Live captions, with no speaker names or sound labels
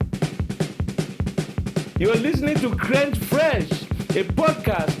You are listening to Crunch Fresh, a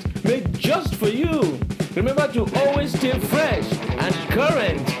podcast made just for you. Remember to always stay fresh and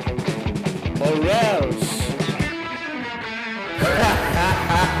current, or else.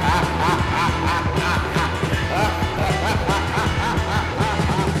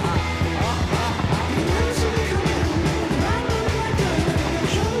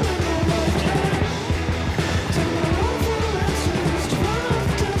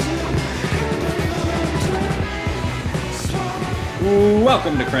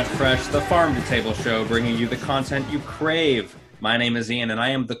 Welcome to Crunch Fresh, the farm-to-table show, bringing you the content you crave. My name is Ian, and I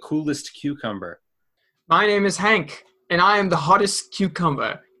am the coolest cucumber. My name is Hank, and I am the hottest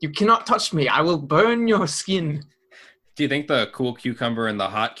cucumber. You cannot touch me. I will burn your skin. Do you think the cool cucumber and the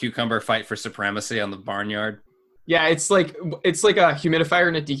hot cucumber fight for supremacy on the barnyard? Yeah, it's like a humidifier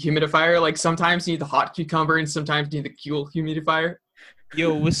and a dehumidifier. Like sometimes you need the hot cucumber, and sometimes you need the cool humidifier.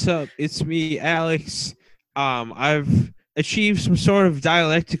 Yo, what's up? It's me, Alex. I've achieved some sort of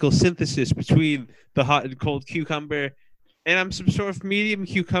dialectical synthesis between the hot and cold cucumber, and I'm some sort of medium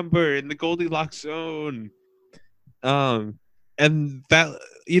cucumber in the Goldilocks zone. And that,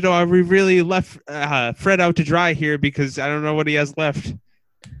 I really left Fred out to dry here because I don't know what he has left.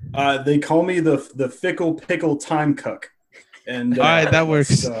 They call me the fickle pickle time cook, and all right, that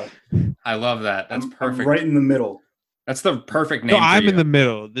works. I love that. That's perfect. I'm right in the middle. That's the perfect name. No, I'm for you. in the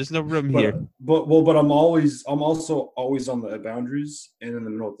middle. There's no room here. But I'm also always on the boundaries and in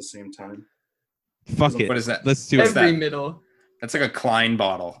the middle at the same time. Fuck it. What is that? Let's do it. Every middle. That's like a Klein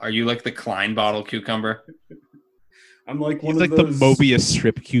bottle. Are you like the Klein bottle cucumber? I'm like He's like the Mobius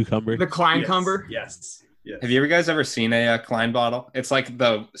strip cucumber. The Kleinkumber. Yes. Have you guys ever seen a Klein bottle? It's like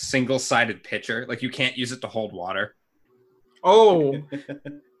the single-sided pitcher. Like you can't use it to hold water. Oh.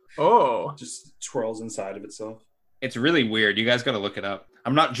 Just twirls inside of itself. It's really weird. You guys got to look it up.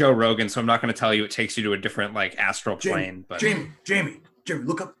 I'm not Joe Rogan, so I'm not going to tell you it takes you to a different like astral plane. But Jamie,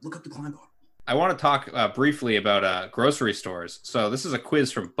 look up the Klein bottle. I want to talk briefly about grocery stores. So this is a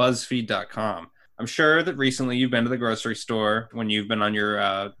quiz from BuzzFeed.com. I'm sure that recently you've been to the grocery store when you've been on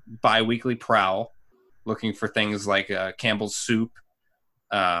your bi-weekly prowl, looking for things like Campbell's soup,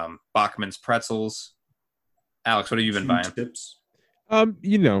 Bachman's pretzels. Alex, what have you been buying? Tips.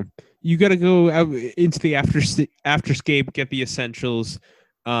 You got to go out into the afterscape, get the essentials,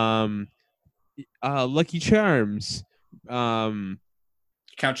 Lucky Charms, Count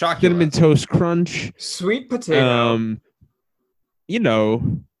Chocula, Cinnamon Toast Crunch, Sweet potato.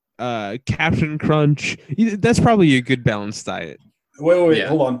 Captain Crunch. That's probably a good balanced diet. Wait,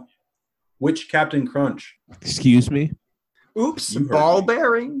 hold on. Which Captain Crunch? Excuse me? Oops, ball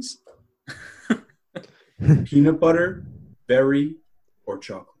bearings. Peanut butter, berry, or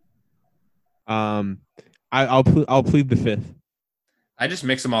chocolate? I'll plead the fifth. I just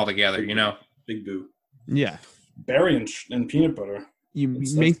mix them all together, Big boo. Yeah. Berry and peanut butter. You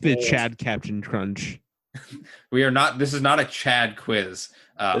make the Chad Captain Crunch. This is not a Chad quiz.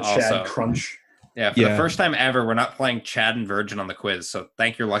 Chad Crunch. Yeah, for the first time ever, we're not playing Chad and Virgin on the quiz, so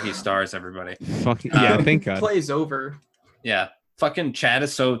thank your lucky stars, everybody. Fucking thank God. Plays over. Yeah, fucking Chad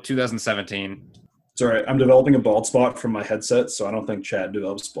is so 2017. It's all right. I'm developing a bald spot from my headset, so I don't think Chad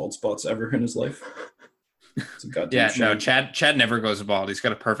develops bald spots ever in his life. It's a goddamn shame. No, Chad never goes bald. He's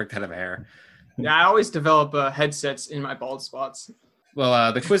got a perfect head of hair. Yeah, I always develop headsets in my bald spots.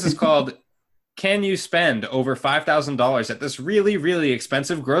 Well, the quiz is called Can You Spend Over $5,000 at This Really, Really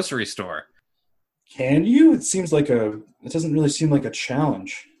Expensive Grocery Store? Can you? It doesn't really seem like a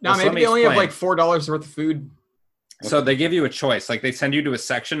challenge. No, maybe they only have like $4 worth of food. So they give you a choice. Like they send you to a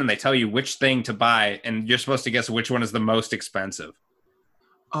section and they tell you which thing to buy, and you're supposed to guess which one is the most expensive.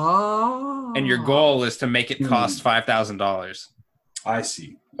 Oh. And your goal is to make it cost $5,000. I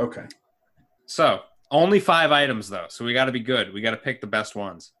see. Okay. So only 5 items though. So we got to be good. We got to pick the best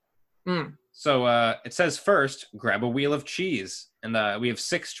ones. So it says first, grab a wheel of cheese. And we have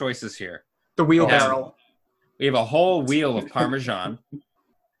 6 choices here. The wheelbarrow. We have a whole wheel of Parmesan.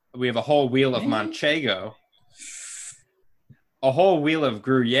 We have a whole wheel of Manchego. A whole wheel of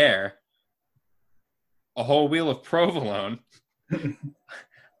Gruyere. A whole wheel of Provolone.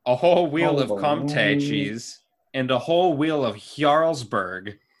 A whole wheel of Comté cheese. And a whole wheel of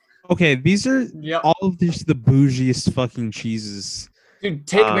Jarlsberg. Okay, these are all of these the bougiest fucking cheeses. Dude,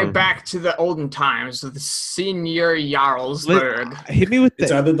 take me back to the olden times of the Senior Jarlsberg. Hit me with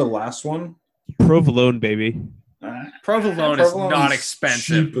It's either the last one. Provolone, baby. Provolone is not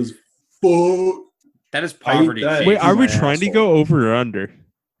expensive. Cheap as fuck. That is poverty. Wait, are we trying to go over or under?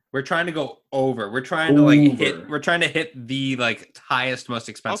 We're trying to go over. We're trying to hit. We're trying to hit the highest, most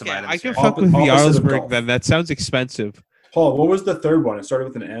expensive items. I can fuck with the Jarlsberg then. That sounds expensive. Paul, what was the third one? It started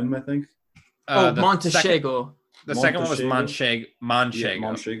with an M, I think. The Montechego. The second one was Manchego. Yeah,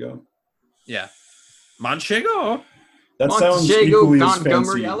 Manchego. Yeah. Manchego. That sounds Montechego, equally as Montgomery,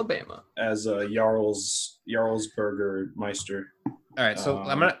 fancy Alabama. as Jarlsberger Meister. All right, so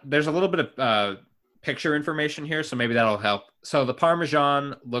there's a little bit of picture information here, so maybe that'll help. So the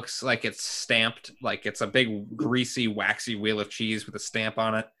Parmesan looks like it's stamped, like it's a big greasy, waxy wheel of cheese with a stamp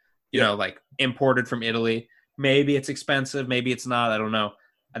on it. You know, like imported from Italy. Maybe it's expensive, maybe it's not. I don't know.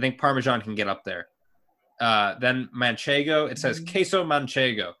 I think Parmesan can get up there. Then Manchego, it says queso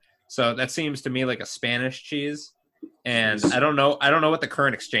Manchego. So that seems to me like a Spanish cheese. And I don't know what the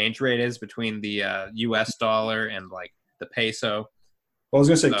current exchange rate is between the US dollar and like the peso. Well, I was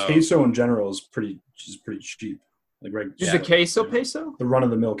gonna say queso in general is pretty cheap. Like right. Is the queso peso? The run of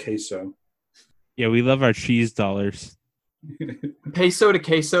the mill queso. Yeah, we love our cheese dollars. Peso to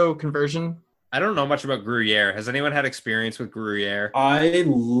queso conversion. I don't know much about Gruyere. Has anyone had experience with Gruyere? I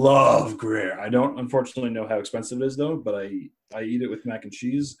love Gruyere. I don't unfortunately know how expensive it is though, but I eat it with mac and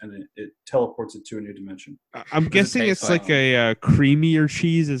cheese, and it teleports it to a new dimension. I'm guessing it's like a creamier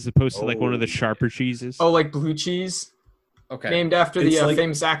cheese as opposed to like one of the sharper cheeses. Oh, like blue cheese? Okay. Named after It's the like-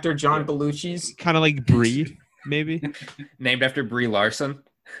 famous actor John Belushi's. Kind of like brie, maybe. Named after Brie Larson.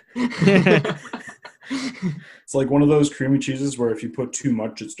 It's like one of those creamy cheeses where if you put too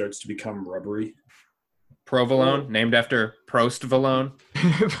much, it starts to become rubbery. Provolone, named after Prost Valone.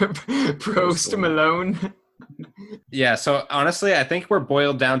 Prost Malone. Yeah, so honestly, I think we're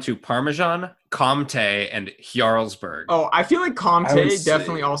boiled down to Parmesan, Comte, and Jarlsberg. Oh, I feel like I would Comte say-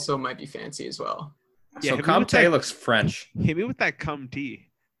 definitely also might be fancy as well. Yeah, So hit me with Comte that- looks French. Hit me with that Comte.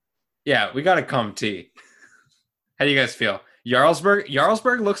 Yeah, we got a Comte. How do you guys feel?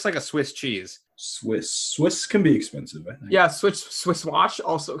 Jarlsberg looks like a Swiss cheese. Swiss can be expensive, I think. Yeah, Swiss watch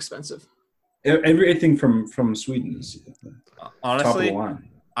also expensive. Everything from Sweden is top of Honestly, the line.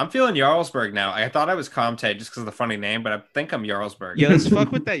 I'm feeling Jarlsberg now. I thought I was Comte just because of the funny name, but I think I'm Jarlsberg. Yeah, let's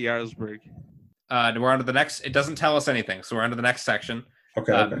fuck with that Jarlsberg. We're on to the next. It doesn't tell us anything, so we're on to the next section.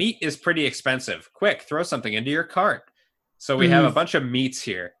 Okay. Meat is pretty expensive. Quick, throw something into your cart. So we have a bunch of meats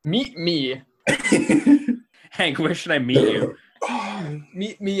here. Meet me. Hank, where should I meet you?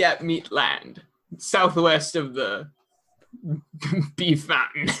 Meet me at Meatland, southwest of the beef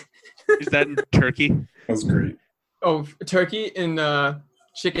mountain. Is that in Turkey? That's great. Oh, Turkey in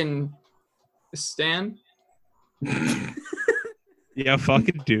chicken stand. Yeah,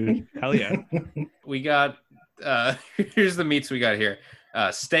 fucking dude. Hell yeah. We got here's the meats we got here.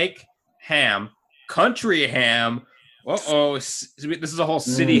 Steak, ham, country ham. This is a whole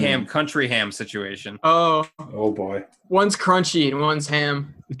city ham, country ham situation. Oh, Oh boy. one's crunchy and one's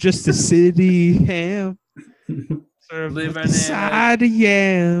ham. Just a city ham. Sort of Living with the side of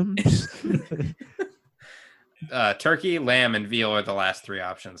yams. Turkey, lamb, and veal are the last three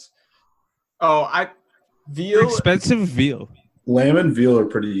options. Oh, veal. Expensive veal. Lamb and veal are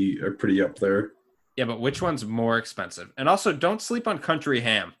pretty up there. Yeah, but which one's more expensive? And also, don't sleep on country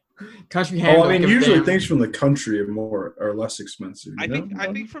ham. Country ham. Oh, I don't mean, give a usually damn. things from the country are less expensive. I you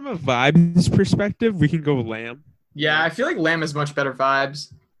know? think from a vibes perspective, we can go lamb. Yeah, I feel like lamb has much better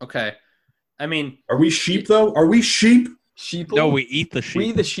vibes. Okay. I mean, Are we sheep though? Are we sheep? Sheeple. No, we eat the sheep.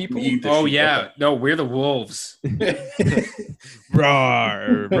 We the sheeple. We eat the oh sheep, yeah, okay. no, we're the wolves.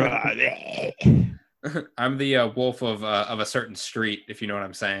 Roar, roar. I'm the wolf of a certain street, if you know what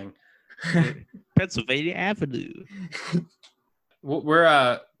I'm saying. Pennsylvania Avenue.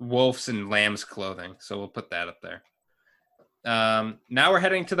 We're wolves in lamb's clothing, so we'll put that up there. Now we're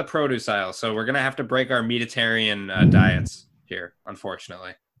heading to the produce aisle, so we're gonna have to break our meatitarian diets here,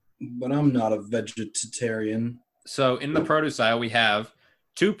 unfortunately. But I'm not a vegetarian. So in the produce aisle, we have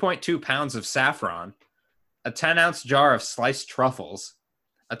 2.2 pounds of saffron, a 10-ounce jar of sliced truffles,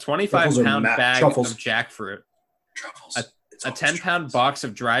 a 25-pound bag truffles. of jackfruit, Truffles. It's a always 10-pound truffles. box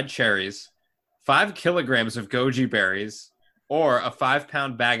of dried cherries, 5 kilograms of goji berries, or a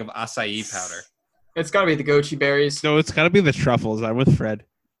 5-pound bag of acai powder. It's gotta be the goji berries. No, it's got to be the truffles. I'm with Fred.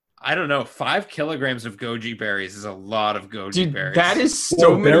 I don't know. 5 kilograms of goji berries is a lot of goji Dude, berries. that is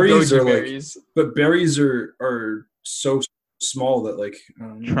so Well, many berries goji are like- berries. But berries are so small that like I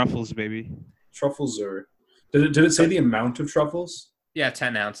don't know. Truffles, baby. Truffles are. Did it say the amount of truffles? Yeah,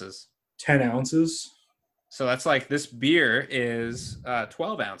 10 ounces. 10 ounces. So that's like this beer is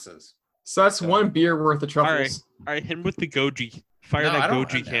 12 ounces. So that's one beer worth of truffles. All right, hit him with the goji. Fire No, that I don't-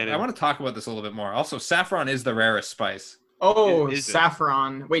 goji cannon. I want to talk about this a little bit more. Also, saffron is the rarest spice. Oh, Is it?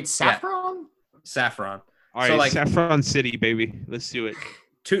 saffron. Wait, saffron? Saffron. All right, so, like- Saffron City, baby. Let's do it.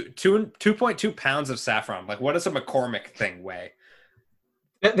 2.2 pounds of saffron. Like, what does a McCormick thing weigh?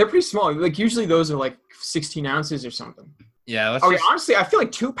 They're pretty small. Like usually those are like 16 ounces or something. Yeah, let's Okay, just, honestly, I feel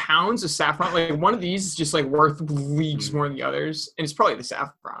like 2 pounds of saffron, like one of these is just like worth leagues more than the others, and it's probably the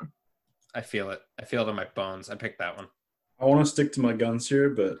saffron. I feel it. I feel it in my bones. I picked that one. I want to stick to my guns here,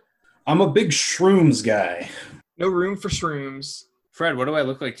 but I'm a big shrooms guy. No room for shrooms. Fred, what do I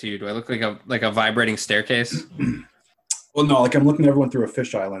look like to you? Do I look like a vibrating staircase? Well, no, like I'm looking at everyone through a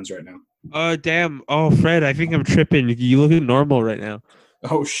fisheye lens right now. Damn. Oh, Fred, I think I'm tripping. You looking normal right now.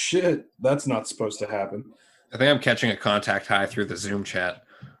 Oh shit, that's not supposed to happen. I think I'm catching a contact high through the Zoom chat.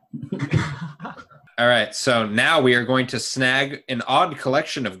 All right, so now we are going to snag an odd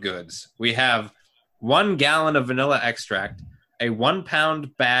collection of goods. We have 1 gallon of vanilla extract, a 1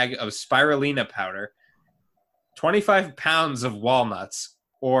 pound bag of spirulina powder, 25 pounds of walnuts,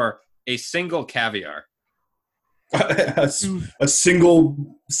 or a single caviar. a single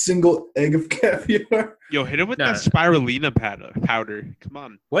egg of caviar. Yo, hit him with No. that spirulina powder. Come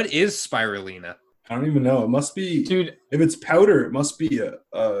on. What is spirulina? I don't even know. It must be, Dude, if it's powder, it must be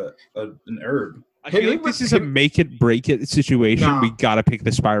an herb. I Hit feel me like with- this is a make it break it situation. No. We gotta pick the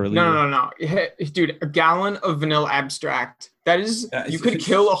spirulina. no. Dude, a gallon of vanilla abstract. That is, Yeah, you could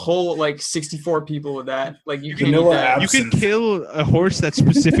kill a whole, like, 64 people with that. Like, you can't eat Vanilla that. You could Absinthe. kill a horse that's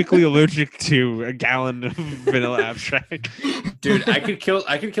specifically allergic to a gallon of vanilla abstract. Dude, I could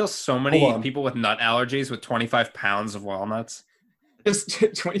kill so many Hold on. people with nut allergies with 25 pounds of walnuts. Just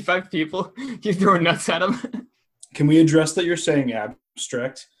 25 people, you throw nuts at them. Can we address that you're saying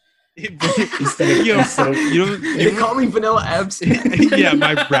abstract? Instead of, Yo, instead of, you know, They call me Vanilla Abs. yeah,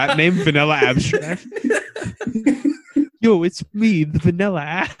 my rap name, Vanilla Abstract. Yo, it's me, the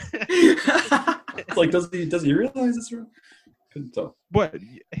Vanilla. like, does he realize it's wrong? Couldn't tell. What?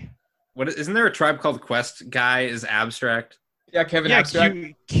 Isn't there a Tribe Called Quest guy is abstract? Yeah, Kevin Yeah, Abstract.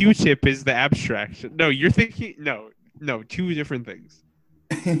 Q-tip is the abstract. No, you're thinking no, 2 different things.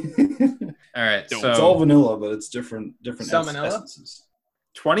 All right, No, so it's all vanilla, but it's different Salmonella? essences.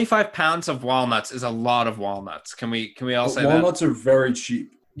 25 pounds of walnuts is a lot of walnuts. Can we all But say that? walnuts are very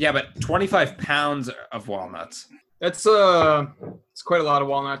cheap. Yeah, but 25 pounds of walnuts. That's it's quite a lot of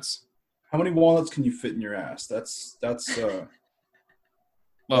walnuts. How many walnuts can you fit in your ass? That's Well,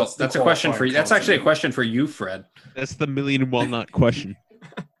 That's the that's a question for you. qualifying That's actually a concept. question for you, Fred. That's the million walnut question.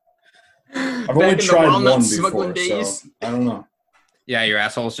 I've Back only in the tried walnut one smuggling before, days. so I don't know. Yeah, your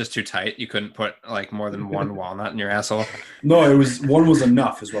asshole is just too tight. You couldn't put like more than one walnut in your asshole. No, one was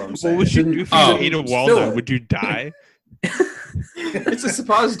enough, is what I'm saying. What would you do if you Oh, ate a still walnut? it. Would you die? It's a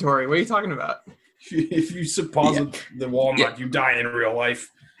suppository. What are you talking about? If you supposit the walnut, you die in real life.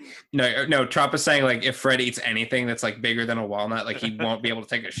 No, Trop is saying like if Fred eats anything that's like bigger than a walnut, like he won't be able to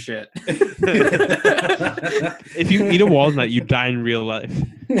take a shit. If you eat a walnut, you die in real life.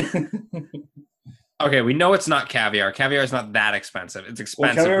 Okay, we know it's not caviar. Caviar is not that expensive. It's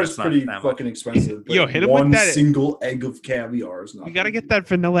Well, expensive, caviar but is it's not pretty that much. fucking expensive. But Yo, hit him with one that- single egg of caviar is not. You gotta get that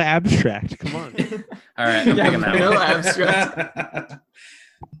vanilla abstract. Come on. All right, I'm Yeah, picking that vanilla one. abstract.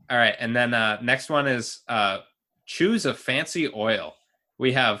 All right, and then next one is choose a fancy oil.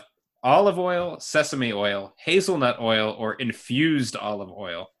 We have olive oil, sesame oil, hazelnut oil, or infused olive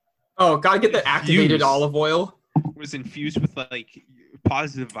oil. Oh, gotta get the activated Infused. olive oil. Was infused with like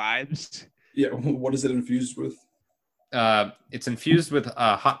positive vibes. Yeah, what is it infused with? It's infused with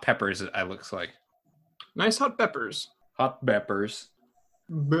hot peppers. It looks like Nice hot peppers. hot peppers.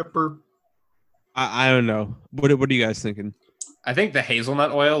 Pepper. I don't know. What are you guys thinking? I think the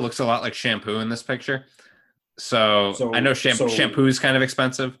hazelnut oil looks a lot like shampoo in this picture. So I know shampoo is kind of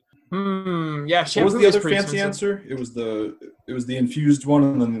expensive. Yeah, What shampoo was the is other pretty fancy expensive. answer? It was the infused one,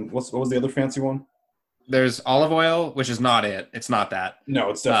 and then what was the other fancy one? There's olive oil, which is not it. It's not that. No,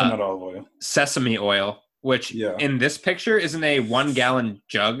 it's definitely not olive oil. Sesame oil, which Yeah. in this picture is in a 1 gallon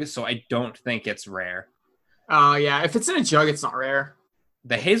jug, so I don't think it's rare. Yeah, if it's in a jug, it's not rare.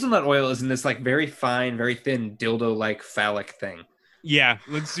 The hazelnut oil is in this like very fine, very thin dildo-like phallic thing. Yeah,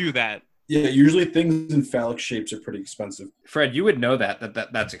 let's do that. Yeah, usually things in phallic shapes are pretty expensive. Fred, you would know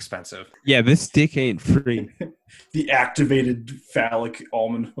that's expensive. Yeah, this dick ain't free. The activated phallic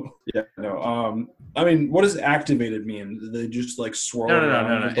almond. Yeah, no. I mean, what does activated mean? Do they just like swirl No.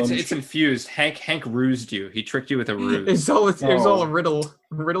 around a bunch? It's infused. Hank rused you. He tricked you with a ruse. It's all Oh. a riddle.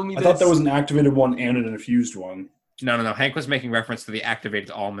 Riddle me I this. thought there was an activated one and an infused one. No. Hank was making reference to the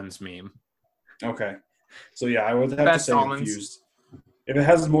activated almonds meme. Okay. So yeah, I would have Best to say almonds. infused. If it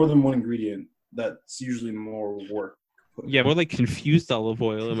has more than one ingredient, that's usually more work. Yeah, more like confused olive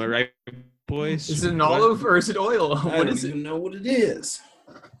oil. Am I right, boys? Is it an What? olive or is it oil? I What don't is it? even know what it is.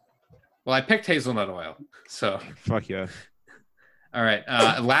 Well, I picked hazelnut oil. So, Fuck yeah. all right.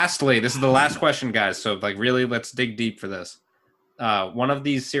 Lastly, this is the last question, guys. So, like, really, let's dig deep for this. one of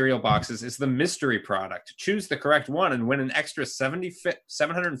these cereal boxes is the mystery product. Choose the correct one and win an extra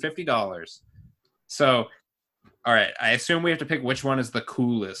 $750. So, all right, I assume we have to pick which one is the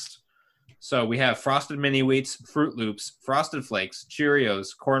coolest. So we have Frosted Mini Wheats, Fruit Loops, Frosted Flakes, Cheerios,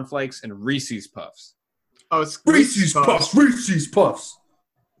 Corn Flakes, and Reese's Puffs. Oh, it's Reese's Puffs. Reese's Puffs.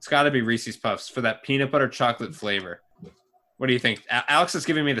 It's got to be Reese's Puffs for that peanut butter chocolate flavor. What do you think? Alex is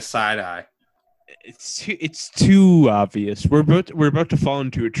giving me the side eye. It's too obvious. We're about to fall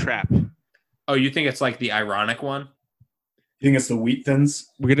into a trap. Oh, you think it's like the ironic one? You think it's the Wheat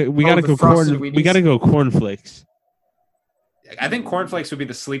Thins? We gotta go corn. We gotta go cornflakes. I think cornflakes would be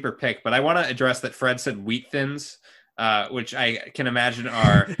the sleeper pick, but I want to address that Fred said Wheat Thins, which I can imagine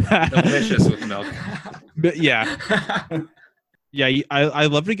are delicious with milk. But yeah, I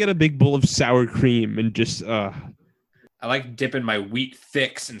love to get a big bowl of sour cream and just. I like dipping my Wheat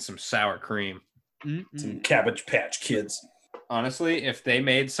Thicks in some sour cream. Some Cabbage Patch Kids. Honestly, if they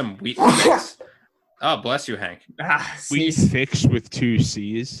made some Wheat Thicks, oh bless you, Hank. Wheat Thicks with 2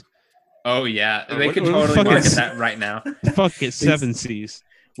 C's. Oh yeah, they could totally market that right now. Fuck it, 7 C's.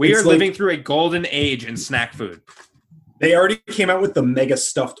 We are living through a golden age in snack food. They already came out with the mega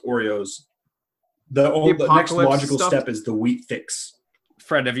stuffed Oreos. The next logical step is the Wheat Thicks.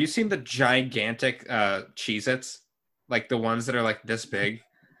 Fred, have you seen the gigantic Cheez-Its? Like the ones that are like this big?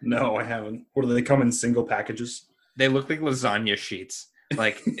 No, I haven't. Or do they come in single packages? They look like lasagna sheets.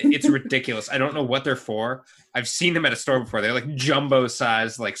 Like, it's ridiculous. I don't know what they're for. I've seen them at a store before. They're like jumbo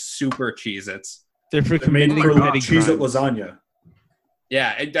size, like super Cheez-Its. They're for made for Cheez-It lasagna.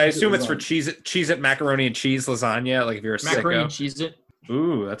 Yeah, I assume it's for Cheez-It macaroni and cheese lasagna. Like if you're a macaroni sicko. And Cheez-It.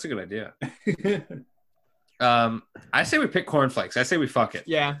 Ooh, that's a good idea. I say we pick cornflakes. I say we fuck it.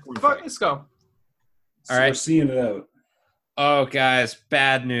 Yeah, let's go. All right, we're seeing it out. Oh, guys,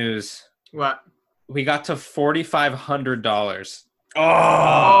 bad news. What? We got to $4,500.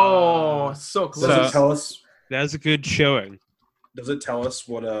 Oh, so close. Does it tell us? That was a good showing. Does it tell us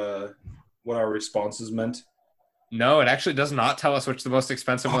what our responses meant? No, it actually does not tell us which the most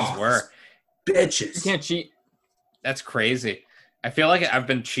expensive ones were. Bitches. You can't cheat. That's crazy. I feel like I've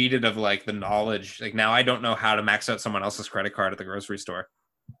been cheated of like the knowledge. Like now I don't know how to max out someone else's credit card at the grocery store.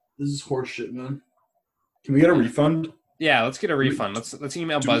 This is horseshit, man. Can we get a refund? Yeah, let's get a refund. Let's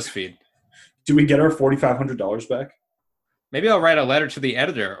email BuzzFeed. Do we get our $4,500 back? Maybe I'll write a letter to the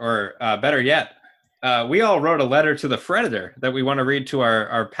editor, or better yet, we all wrote a letter to the Freditor that we want to read to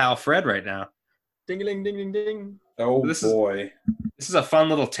our pal Fred right now. Ding-a-ling, ding-ding-ding. Oh, boy. This is a fun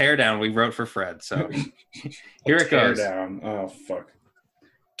little teardown we wrote for Fred. So here it goes. Teardown. Oh, fuck.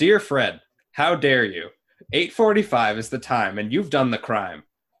 Dear Fred, how dare you? 8:45 is the time, and you've done the crime.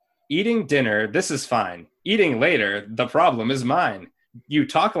 Eating dinner, this is fine. Eating later, the problem is mine. You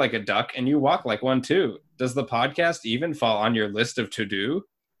talk like a duck, and you walk like one too. Does the podcast even fall on your list of to-do?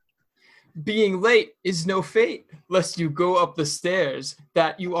 Being late is no fate, lest you go up the stairs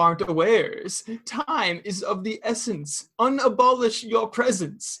that you aren't awares. Time is of the essence. Unabolish your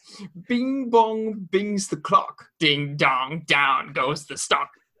presence. Bing bong bings the clock. Ding dong down goes the stock.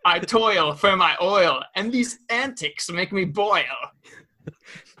 I toil for my oil, and these antics make me boil.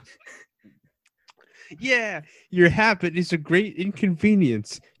 Yeah, your habit is a great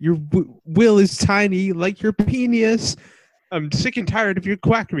inconvenience. Your will is tiny like your penis. I'm sick and tired of your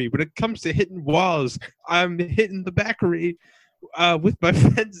quackery. When it comes to hitting walls, I'm hitting the backery with my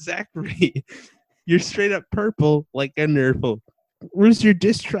friend Zachary. You're straight up purple like a nurple. Where's your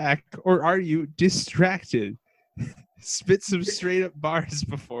diss track, or are you distracted? Spit some straight up bars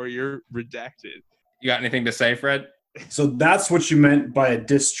before you're redacted. You got anything to say, Fred? So that's what you meant by a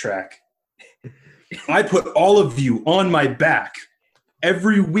diss track. I put all of you on my back.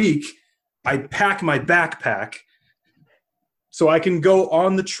 Every week, I pack my backpack so I can go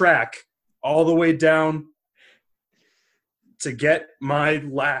on the track all the way down to get my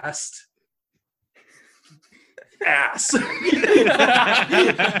last ass.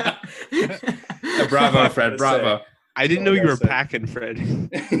 Bravo, Fred. Bravo. I didn't know you were packing, Fred.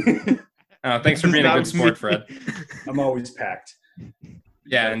 Thanks for being a good sport, Fred. I'm always packed.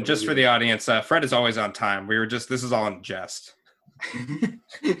 Yeah, and just for the audience, Fred is always on time. This is all in jest.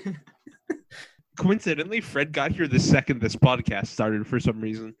 Coincidentally, Fred got here the second this podcast started for some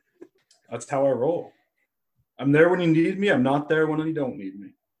reason. That's how I roll. I'm there when you need me. I'm not there when you don't need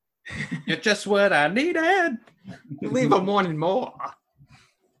me. You're just what I needed. Leave them wanting more.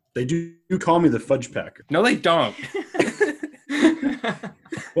 They do call me the fudge packer. No, they don't.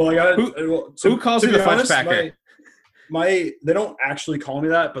 Well, I got who calls you the fudge packer? They don't actually call me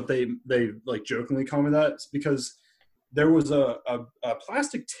that, but they like jokingly call me that. It's because there was a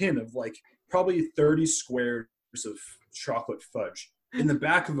plastic tin of like probably 30 squares chocolate fudge in the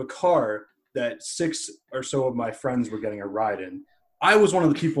back of a car that 6 or so of my friends were getting a ride in. I was one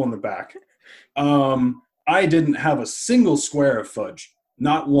of the people in the back. I didn't have a single square of fudge,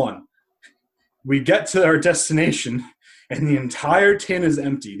 not one. We get to our destination, and the entire tin is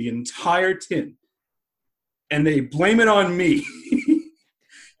empty, the entire tin. And they blame it on me.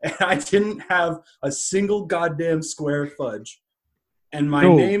 And I didn't have a single goddamn square of fudge. And my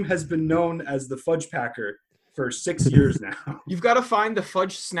name has been known as the Fudge Packer for 6 years now. You've got to find the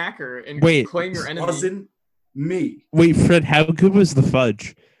fudge snacker and claim your enemy. It wasn't me. Wait, Fred, how good was the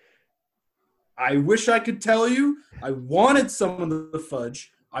fudge? I wish I could tell you. I wanted some of the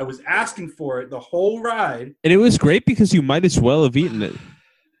fudge. I was asking for it the whole ride. And it was great because you might as well have eaten it.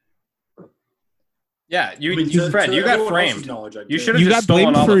 Yeah, Fred, you got framed. You should have just got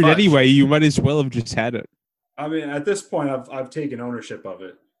blamed stolen all for the it fudge. anyway. You might as well have just had it. I mean, at this point, I've taken ownership of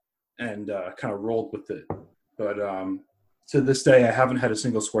it and kind of rolled with it. But to this day, I haven't had a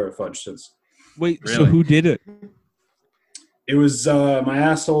single square of fudge since. Wait, Really? so who did it? It was my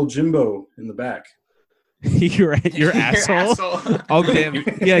asshole Jimbo in the back. your asshole? Oh, damn.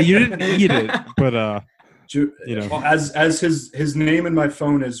 Yeah, you didn't eat it, but you know. Well, as his name in my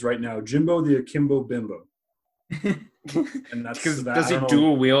phone is right now, Jimbo the Akimbo Bimbo. And that's Does he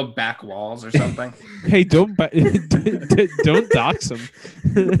dual wield back walls or something? Hey, don't dox him.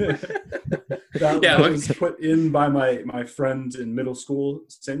 that was put in by my friend in middle school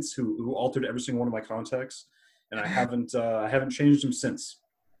since who altered every single one of my contacts, and I haven't changed him since.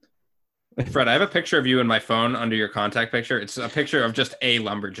 Fred, I have a picture of you in my phone under your contact picture. It's a picture of just a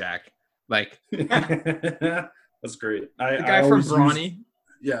lumberjack. Like that's great. The guy from Brawny.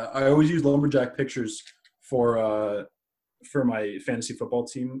 I always use lumberjack pictures for my fantasy football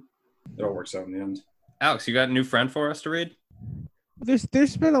team. It all works out in the end. Alex, you got a new friend for us to read? There's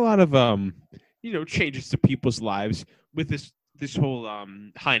been a lot of changes to people's lives with this whole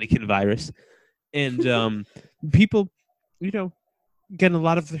Heineken virus, and people getting a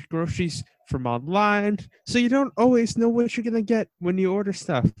lot of their groceries from online, so you don't always know what you're gonna get when you order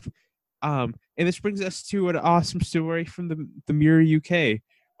stuff. And this brings us to an awesome story from the Mirror UK.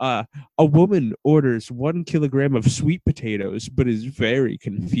 A woman orders 1 kilogram of sweet potatoes, but is very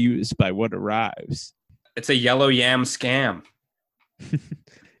confused by what arrives. It's a yellow yam scam.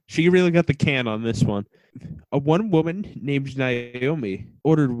 She really got the can on this one. One woman named Naomi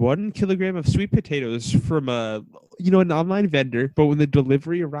ordered 1 kilogram of sweet potatoes from an online vendor, but when the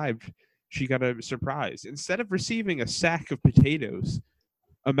delivery arrived, she got a surprise. Instead of receiving a sack of potatoes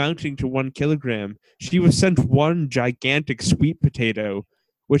amounting to 1 kilogram, she was sent one gigantic sweet potato,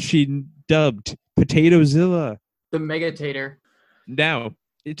 which she dubbed Potatozilla. The Megatator. Now,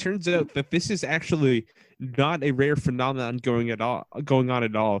 it turns out that this is actually not a rare phenomenon going on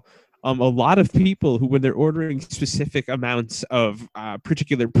at all. A lot of people who, when they're ordering specific amounts of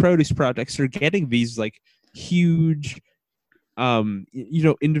particular produce products, are getting these like huge,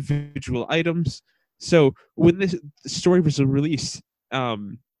 individual items. So when this story was released, a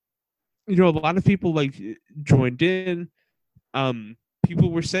lot of people joined in.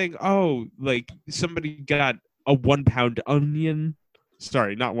 People were saying, "Oh, like somebody got a 1 pound onion."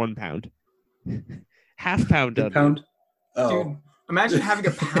 Sorry, not 1 pound. Half pound onion. Pound? Oh. Dude, imagine having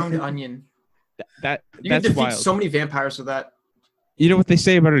a pound onion. That's You can defeat wild. so many vampires with that. You know what they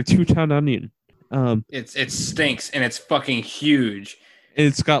say about a 2-ton onion? It stinks and it's fucking huge.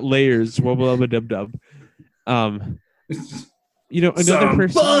 It's got layers. Wubba dub dub. Another person.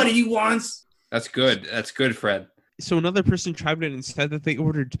 Somebody wants. That's good. That's good, Fred. So another person chimed in and said that they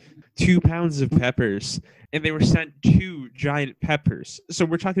ordered 2 pounds of peppers, and they were sent 2 giant peppers. So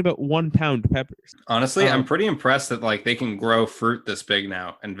we're talking about 1 pound peppers. Honestly, I'm pretty impressed that they can grow fruit this big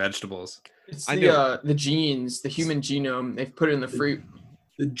now and vegetables. It's the genes, the human genome. They've put it in the fruit.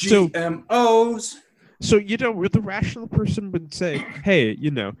 The GMOs. So the rational person would say, hey,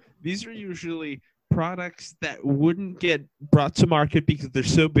 these are usually products that wouldn't get brought to market because they're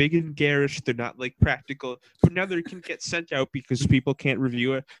so big and garish, they're not practical, but now they can get sent out because people can't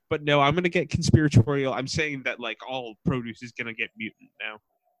review it. But no, I'm going to get conspiratorial. I'm saying that all produce is going to get mutant now.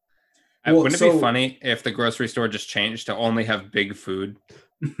 Wouldn't it be funny if the grocery store just changed to only have big food?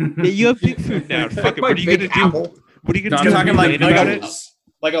 Yeah, you have big food now. Fuck it. What are you going to do? What are you going to do? I'm talking about it?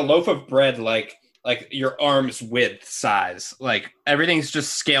 like a loaf of bread, like your arm's width size. Everything's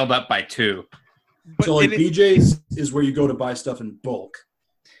just scaled up by 2. But so BJ's is where you go to buy stuff in bulk.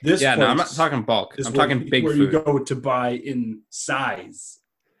 I'm not talking bulk. I'm talking big where food. You go to buy in size.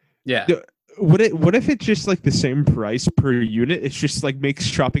 Yeah. What if it's just the same price per unit? It's just makes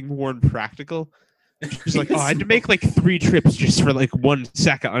shopping more impractical. It's I had to make 3 trips just for 1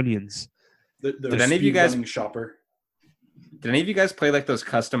 sack of onions. Did any of you guys shopper? Did any of you guys play like those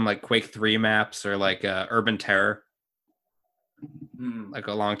custom like Quake 3 maps or like Urban Terror like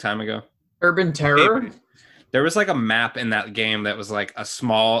a long time ago? Urban Terror? There was like a map in that game that was like a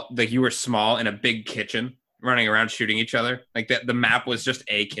small, like you were small in a big kitchen running around shooting each other. Like the map was just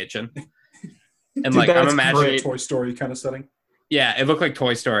a kitchen. And Dude, like I'm that's imagining great. Toy Story kind of setting. Yeah, it looked like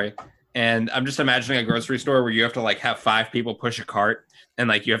Toy Story. And I'm just imagining a grocery store where you have to like have 5 people push a cart and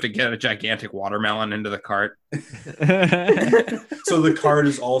like you have to get a gigantic watermelon into the cart. So the cart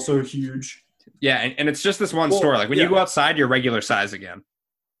is also huge. Yeah, and it's just this one store. Like when you go outside, you're regular size again.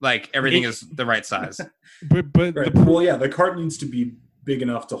 Like everything is the right size. But Right. Well, yeah, the cart needs to be big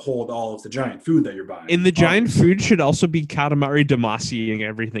enough to hold all of the giant food that you're buying. in the giant food should also be Katamari Damacy-ing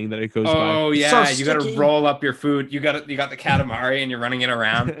everything that it goes by. Oh yeah, So you got to sticky. roll up your food. You got the Katamari and you're running it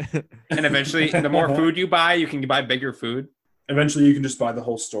around. And eventually, the more food you buy, you can buy bigger food. Eventually, you can just buy the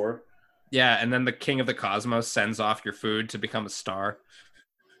whole store. Yeah, and then the king of the cosmos sends off your food to become a star.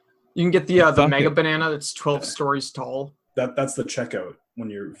 You can get the Fuck mega it. banana that's 12 stories tall. That's the checkout when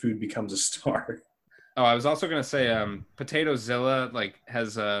your food becomes a star. Oh, I was also gonna say, Potato Zilla like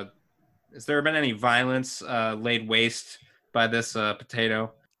has there been any violence laid waste by this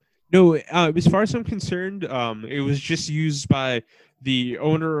potato? No, as far as I'm concerned, it was just used by the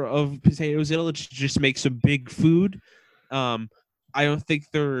owner of Potato Zilla to just make some big food. I don't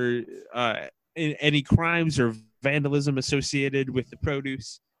think there were any crimes or vandalism associated with the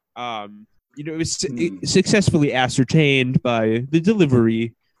produce. It was successfully ascertained by the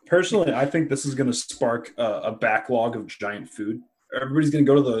delivery. Personally, I think this is going to spark a backlog of giant food. Everybody's going to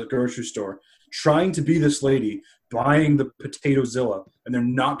go to the grocery store trying to be this lady buying the Potato Zilla, and they're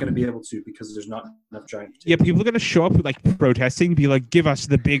not going to be able to because there's not enough giant potatoes. Yeah, people are gonna show up like protesting, be like, "Give us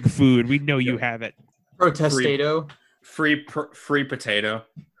the big food. We know you have it." Protestato. Free potato.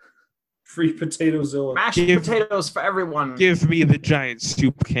 Free Potato Zilla. Mashed Give- potatoes for everyone. Give me the giant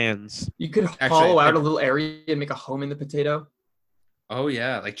soup cans. You could Actually, hollow out a little area and make a home in the potato. Oh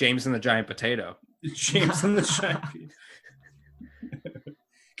yeah, like James and the Giant Potato. James and the giant.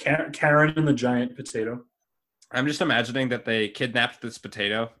 Karen and the giant potato. I'm just imagining that they kidnapped this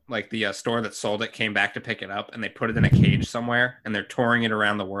potato, like the store that sold it came back to pick it up, and they put it in a cage somewhere, and they're touring it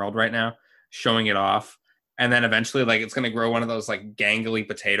around the world right now, showing it off, and then eventually, like, it's gonna grow one of those like gangly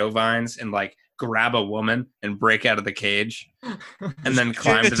potato vines and like grab a woman and break out of the cage, and then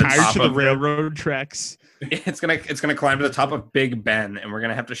climb to the Tied top to the of railroad tracks. It's gonna climb to the top of Big Ben, and we're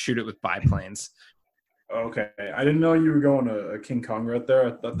gonna have to shoot it with biplanes. Okay, I didn't know you were going to a King Kong right there.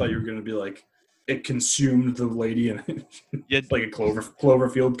 I thought you were going to be like it consumed the lady and Yeah. like a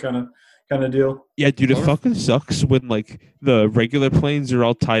Cloverfield kind of deal. Yeah, dude, it fucking sucks when like the regular planes are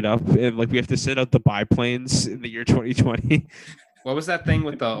all tied up and like we have to send out the biplanes in the year 2020. What was that thing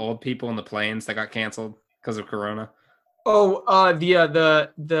with the old people in the planes that got canceled because of Corona? Oh,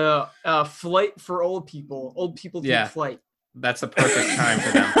 the flight for old people. Old people take Yeah. flight. That's the perfect time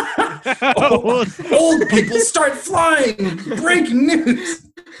for them. Old people start flying! Breaking news!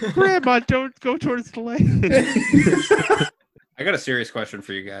 Grandma, don't go towards the lane. I got a serious question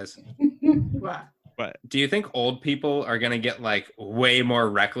for you guys. Wow. But Do you think old people are going to get like way more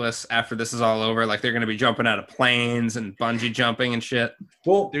reckless after this is all over? Like they're going to be jumping out of planes and bungee jumping and shit?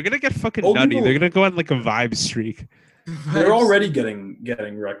 Well, they're gonna get fucking Old nutty. people- They're gonna go on like a vibe streak. they're already getting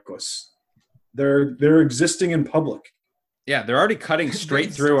reckless. They're existing in public. Yeah, they're already cutting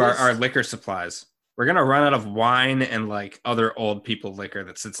straight through our liquor supplies. We're going to run out of wine and like other old people liquor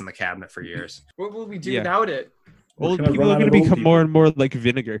that sits in the cabinet for years. What will we do Yeah. without it? We're Old gonna people run are out gonna of old become people. more and more like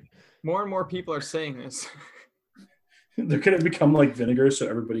vinegar. More and more people are saying this. They're going to become like vinegar, so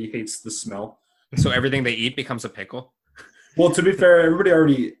everybody hates the smell. So everything they eat becomes a pickle. Well, to be fair,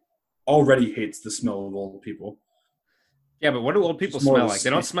 everybody already hates the smell of old people. Yeah, but what do old people It's more smell of a like? They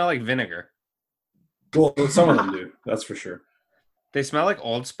don't sweet- smell like vinegar. Well, some of them do. That's for sure. They smell like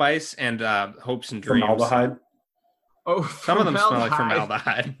Old Spice and hopes and dreams. Formaldehyde. Oh, Some of them smell like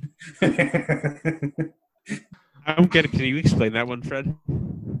formaldehyde. I don't get it. Can you explain that one, Fred?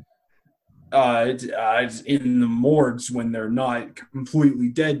 It's in the morgues when they're not completely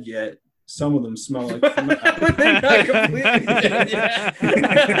dead yet. Some of them smell like formaldehyde. They're not completely dead yet.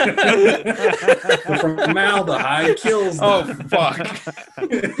 The formaldehyde kills Oh them. fuck!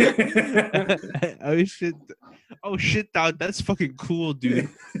 Oh shit, dog. That's fucking cool, dude.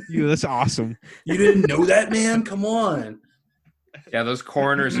 That's awesome. You didn't know that, man? Come on. Yeah, those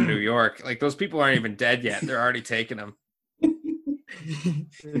coroners in New York, like those people aren't even dead yet. They're already taking them.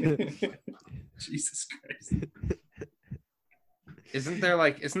 Jesus Christ. Isn't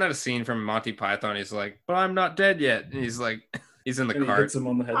that a scene from Monty Python? He's like, "But I'm not dead yet," and he's like, He's in the And he cart. hits him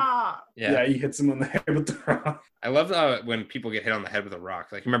on the head. Ah. Yeah, he hits him on the head with the rock. I love when people get hit on the head with a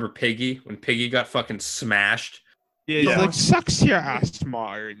rock. Like, remember Piggy? When Piggy got fucking smashed? Yeah, he's Yeah. like, sucks your ass,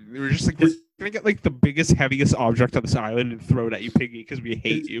 Martin. We were just like, we're gonna get like the biggest, heaviest object on this island and throw it at you, Piggy, because we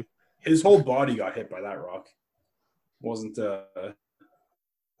hate you. His whole body got hit by that rock. Wasn't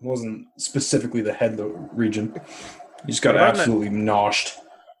specifically the head region. He just got What about absolutely noshed.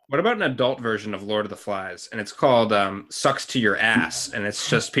 What about an adult version of Lord of the Flies? And it's called Sucks to Your Ass. And it's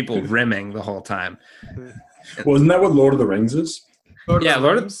just people rimming the whole time. Wasn't that what Lord of the Rings is? Yeah,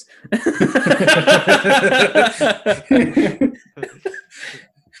 Lord of Rings.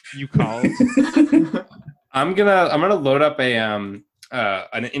 You called. I'm gonna load up an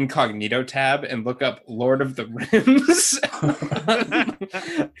incognito tab and look up Lord of the Rims.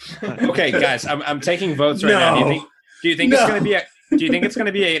 Okay, guys, I'm taking votes right now. Do you think it's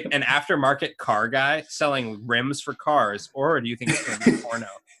gonna be an aftermarket car guy selling rims for cars, or do you think it's gonna be porno?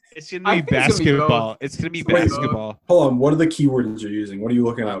 It's gonna I be think it's gonna be basketball. It's gonna be Wait, basketball. Hold on, what are the keywords you're using? What are you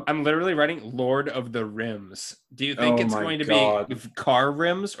looking up? I'm literally writing Lord of the Rims. Do you think Oh it's my going to God. be car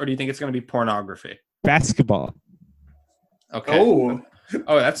rims, or do you think it's going to be pornography? Basketball. Okay. Oh,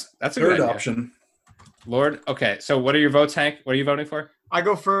 that's a good third idea. option. Lord. Okay. So what are your votes, Hank? What are you voting for? I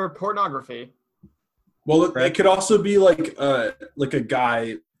go for pornography. Well, it Brad? could also be like a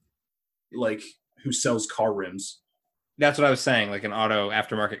guy like who sells car rims. That's what I was saying, like an auto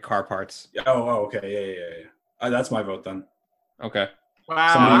aftermarket car parts. Oh, okay, yeah. That's my vote then. Okay.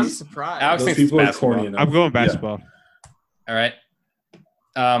 Wow, Somebody- I'm surprised. Alex Those thinks it's people are basketball. corny enough. I'm going Yeah. basketball. All right.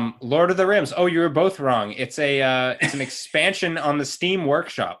 Lord of the Rims. Oh, you were both wrong. It's an expansion on the Steam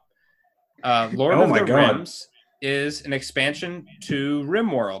Workshop. Lord Oh of my the God. Rims is an expansion to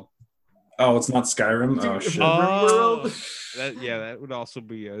RimWorld. Oh, it's not Skyrim. Oh shit. RimWorld? That would also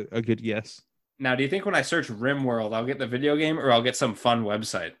be a good guess. Now, do you think when I search RimWorld, I'll get the video game or I'll get some fun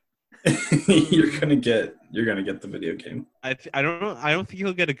website? you're gonna get the video game. I don't know. I don't think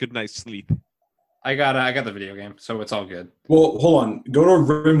he'll get a good night's sleep. I got the video game, so it's all good. Well, hold on. Go to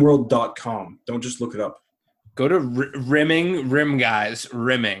rimworld.com. Don't just look it up. Go to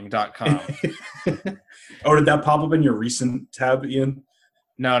rimming.com. Oh, did that pop up in your recent tab, Ian?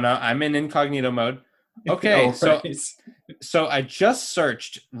 No, I'm in incognito mode. Okay, Oh, right. so I just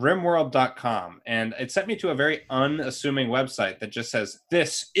searched rimworld.com and it sent me to a very unassuming website that just says,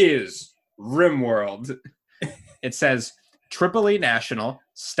 "This is RimWorld." It says Tripoli National,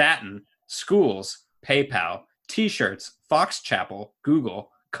 Staten, schools, PayPal, T-shirts, Fox Chapel,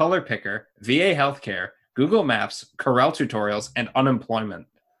 Google, Color Picker, VA Healthcare, Google Maps, Corel tutorials, and unemployment.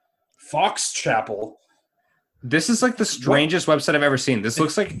 Fox Chapel. This is like the strangest website I've ever seen. This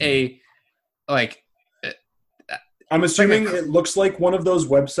looks like I'm assuming it looks like one of those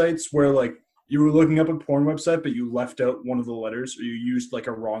websites where like you were looking up a porn website, but you left out one of the letters or you used like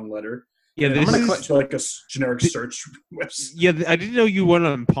a wrong letter. Yeah, And this I'm gonna is. click to like a generic search website. Yeah, I didn't know you went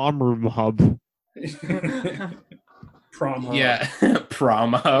on Palm Room Hub. Prom Hub. Yeah,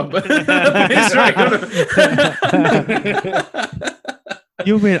 Prom Hub. It's right, go to-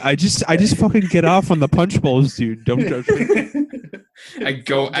 Yo, man, I just fucking get off on the punch bowls, dude. Don't judge me. I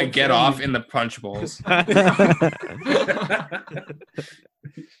get off in the punch bowls.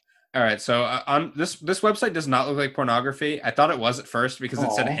 All right, so on this website does not look like pornography. I thought it was at first because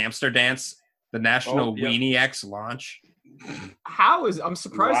it said Aw. Hamster Dance, the National Oh, yeah. Weenie X launch. I'm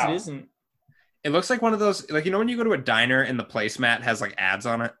surprised Wow. it isn't. It looks like one of those, like, you know when you go to a diner and the placemat has like ads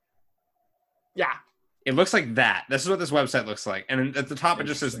on it? Yeah. It looks like that. This is what this website looks like, and at the top it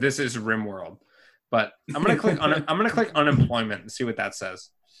just says, "This is RimWorld." But I'm gonna click unemployment and see what that says.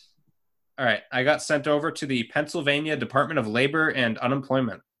 All right, I got sent over to the Pennsylvania Department of Labor and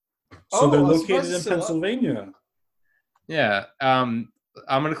Unemployment. So they're Oh, I was located surprised in it's still up. Pennsylvania. Yeah. I'm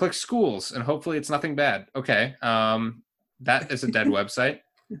gonna click schools, and hopefully it's nothing bad. Okay. That is a dead website.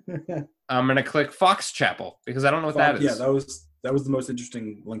 I'm gonna click Fox Chapel because I don't know what that is. Yeah, that was the most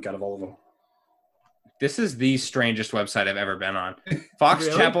interesting link out of all of them. This is the strangest website I've ever been on. Fox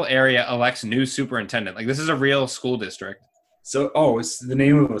Really? Chapel area elects new superintendent. Like, this is a real school district. So, it's the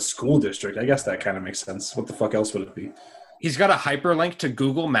name of a school district. I guess that kind of makes sense. What the fuck else would it be? He's got a hyperlink to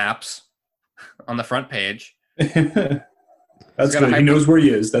Google Maps on the front page. That's got a good. He hyper- knows where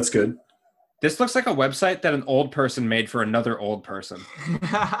he is. That's good. This looks like a website that an old person made for another old person.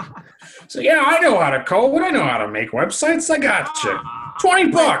 So yeah, I know how to code. I know how to make websites. I got you.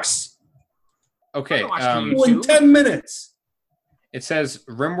 $20 Okay. watch in 10 minutes. It says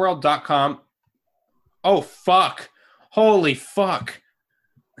rimworld.com. Oh, fuck. Holy fuck.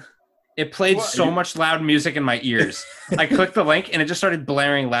 It played What? so much loud music in my ears. I clicked the link and it just started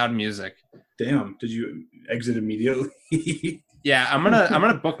blaring loud music. Damn, did you exit immediately? Yeah, I'm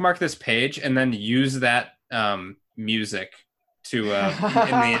gonna bookmark this page and then use that music to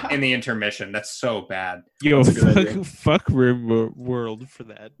in the intermission. That's so bad. Yo, That's a good idea. fuck World for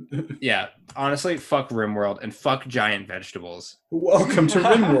that. Yeah, honestly, fuck RimWorld and fuck giant vegetables. Welcome to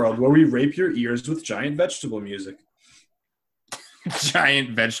RimWorld, where we rape your ears with giant vegetable music.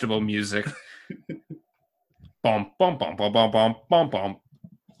 Giant vegetable music. Bum bum bum bum bum bum bum bum.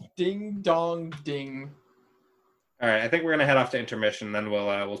 Ding dong ding. All right, I think we're gonna head off to intermission, then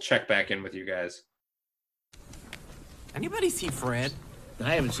we'll check back in with you guys. Anybody see Fred?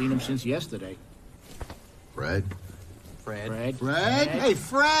 I haven't seen him since yesterday. Fred? Fred? Fred? Hey,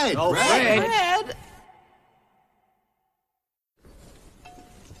 Fred! Oh, Fred.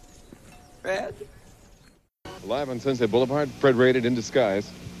 Fred? Live on Sunset Boulevard, Federated in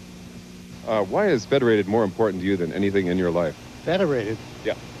disguise. Why is Federated more important to you than anything in your life? Federated?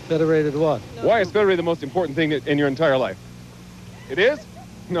 Yeah. Federated what? Why is Federated the most important thing in your entire life? It is?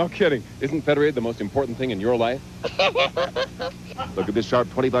 No kidding. Isn't Federated the most important thing in your life? Look at this sharp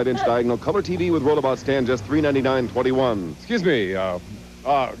 25-inch diagonal color TV with rollabout stand, just $399.21. Excuse me,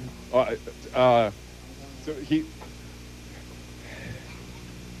 so he...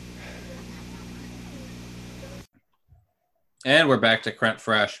 And we're back to Crent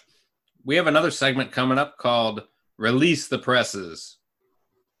Fresh. We have another segment coming up called Release the Presses.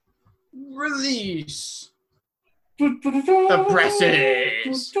 Release the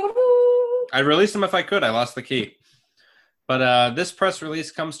presses. I'd release them if I could. I lost the key. But this press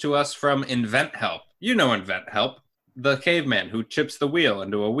release comes to us from Invent Help. You know Invent Help, the caveman who chips the wheel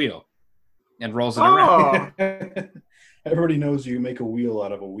into a wheel and rolls it around. Everybody knows you make a wheel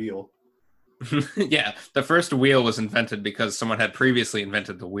out of a wheel. Yeah, the first wheel was invented because someone had previously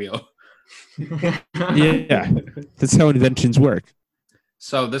invented the wheel. Yeah, that's how inventions work.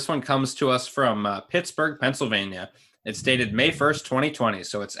 So this one comes to us from Pittsburgh, Pennsylvania. It's dated May 1st, 2020,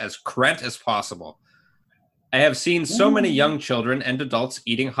 so it's as current as possible. I have seen so many young children and adults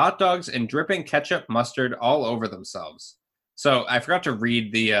eating hot dogs and dripping ketchup mustard all over themselves. So I forgot to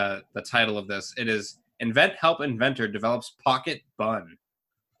read the title of this. It is Invent Help Inventor Develops Pocket Bun.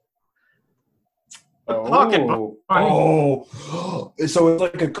 Pocket bun. Oh, so it's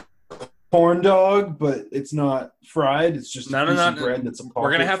like a corn dog, but it's not fried. It's just a piece of bread that's a pocket.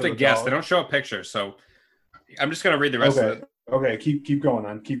 We're gonna have for to the guess. dog. They don't show a picture, so I'm just gonna read the rest of it. Okay, keep going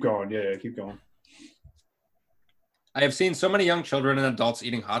on. Keep going. Yeah, keep going. I have seen so many young children and adults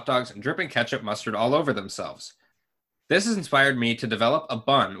eating hot dogs and dripping ketchup mustard all over themselves. This has inspired me to develop a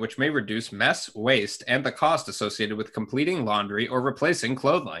bun which may reduce mess, waste, and the cost associated with completing laundry or replacing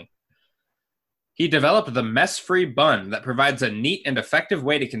clothing. He developed the mess-free bun that provides a neat and effective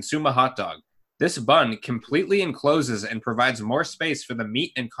way to consume a hot dog. This bun completely encloses and provides more space for the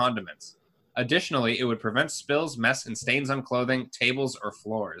meat and condiments. Additionally, it would prevent spills, mess, and stains on clothing, tables, or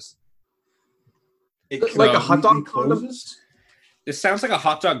floors. It Like a hot dog closes? This sounds like a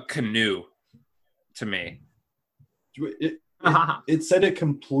hot dog canoe to me. It said it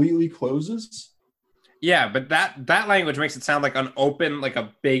completely closes? Yeah, but that language makes it sound like an open, like a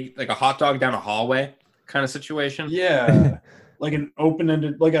hot dog down a hallway kind of situation. Yeah. Like an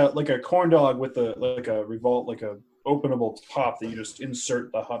open-ended, like a corn dog with a openable top that you just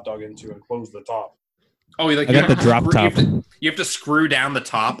insert the hot dog into and close the top. Oh, like I got the drop top. You have to screw down the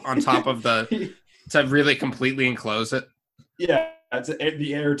top on top of the to really completely enclose it. Yeah, it's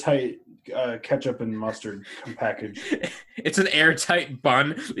the airtight ketchup and mustard package. It's an airtight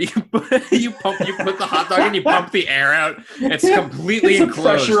bun. You put the hot dog and you pump the air out. It's completely it's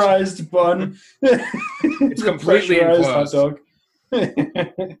enclosed. A pressurized bun. It's completely pressurized enclosed. Hot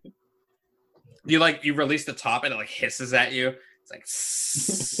dog. You release the top and it like hisses at you. It's like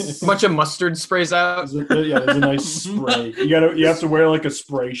A bunch of mustard sprays out. There's a nice spray. You have to wear like a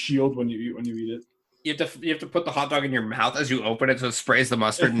spray shield when you eat it. You have to put the hot dog in your mouth as you open it, so it sprays the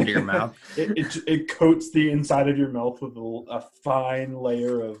mustard into your mouth. It coats the inside of your mouth with a fine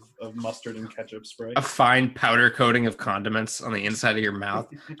layer of mustard and ketchup spray. A fine powder coating of condiments on the inside of your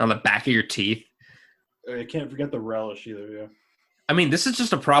mouth, on the back of your teeth. I can't forget the relish either. Yeah. I mean, this is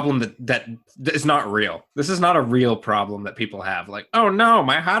just a problem that is not real. This is not a real problem that people have. Like, oh no,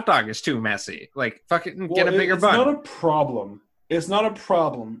 my hot dog is too messy. Like, fucking get a bigger bun. It's not a problem. It's not a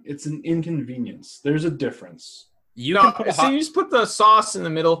problem. It's an inconvenience. There's a difference. You just put the sauce in the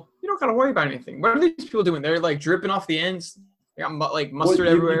middle. You don't gotta worry about anything. What are these people doing? They're like dripping off the ends. They got like mustard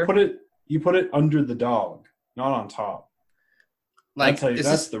everywhere. You put it under the dog, not on top. Like, I'll tell you, is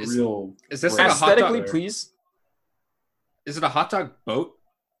that's this real. Is this like a hot aesthetically, dog? please? Is it a hot dog boat?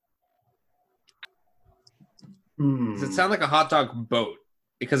 Does it sound like a hot dog boat?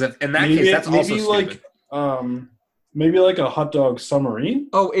 Because in that case, that's also stupid. Maybe like a hot dog submarine?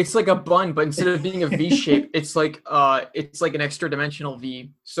 Oh, it's like a bun, but instead of being a V shape, it's like an extra dimensional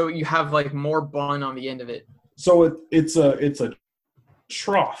V. So you have like more bun on the end of it. So it's a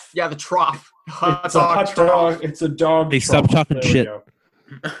trough. Yeah, the trough. It's a hot dog. It's a dog. Hey, trough. stop talking There shit.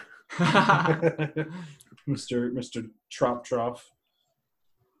 Mr. Trough.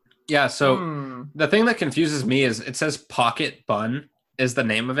 Yeah, so the thing that confuses me is it says pocket bun is the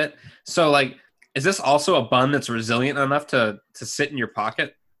name of it. So like, is this also a bun that's resilient enough to sit in your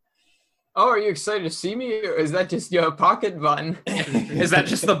pocket? Oh, are you excited to see me, or is that just your pocket bun? Is that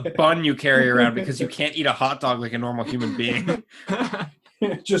just the bun you carry around because you can't eat a hot dog like a normal human being?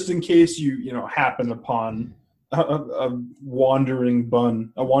 Just in case you happen upon a wandering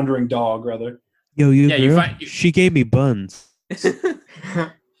dog, rather. Yo, Yeah, girl, she gave me buns.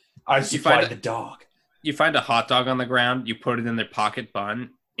 I supplied the dog. You find a hot dog on the ground, you put it in their pocket bun,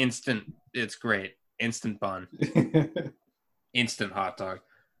 instant, it's great. Instant bun. Instant hot dog.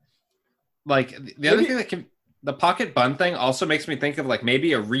 Like, the other thing that the pocket bun thing also makes me think of like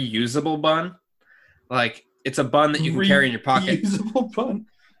maybe a reusable bun. Like, it's a bun that you can carry in your pocket. Reusable bun?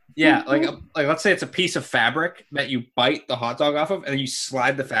 Yeah, like let's say it's a piece of fabric that you bite the hot dog off of, and then you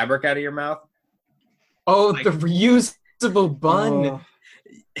slide the fabric out of your mouth. Oh, like, the reusable bun.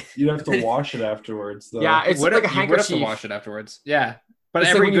 You'd have to wash it afterwards, though. Yeah, it's like a handkerchief. You would have to wash it afterwards. Yeah, but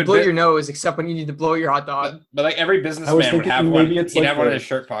it's every like when you blow your nose, except when you need to blow your hot dog. But like every businessman would have one. He'd like have one in his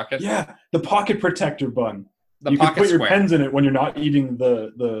shirt pocket. Yeah, the pocket protector bun. The you pocket can put your square. pens in it when you're not eating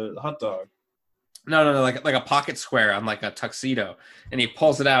the hot dog. No, like a pocket square on like a tuxedo, and he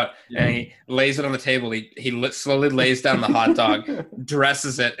pulls it out and he lays it on the table. He slowly lays down the hot dog,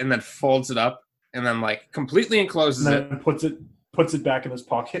 dresses it, and then folds it up, and then like completely encloses and it. then puts it back in his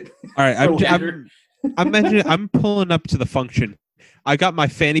pocket. All right, I'm pulling up to the function. I got my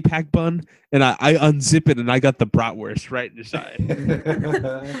fanny pack bun, and I unzip it, and I got the bratwurst right inside.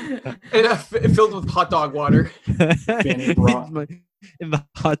 Filled with hot dog water. Fanny brat. And the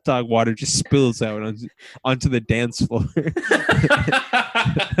hot dog water just spills out onto the dance floor.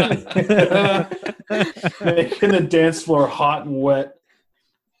 Making the dance floor hot and wet.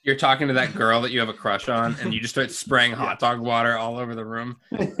 You're talking to that girl that you have a crush on, and you just start spraying hot dog water all over the room.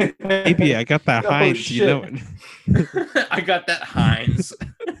 Maybe I got that Heinz, shit. you know it. I got that Heinz.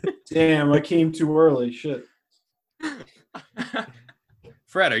 Damn, I came too early. Shit.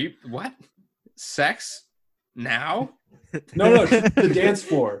 Fred, are you what? Sex? Now? No, the dance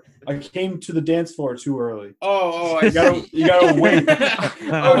floor. I came to the dance floor too early. Oh, you gotta wait.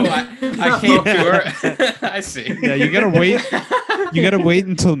 I came too early. I see. Yeah, you gotta wait. You gotta wait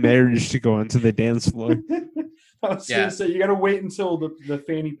until marriage to go onto the dance floor. I was gonna say you gotta wait until the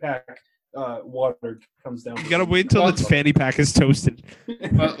fanny pack water comes down. You gotta wait until its fanny pack is toasted.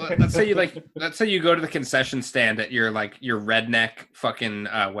 Well, let's say you go to the concession stand at your redneck fucking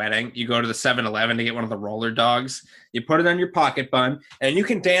wedding. You go to the 7-Eleven to get one of the roller dogs. You put it on your pocket bun, and you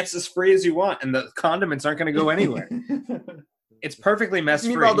can dance as free as you want, and the condiments aren't going to go anywhere. It's perfectly mess free.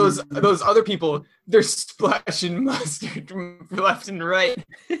 Meanwhile, those other people, they're splashing mustard left and right.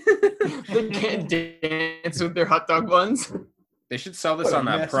 They can't dance with their hot dog buns. They should sell this on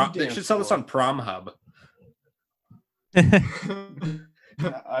prom. They should sell this on Prom Hub.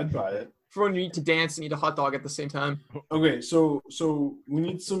 I'd buy it. For when you need to dance and eat a hot dog at the same time. Okay, so we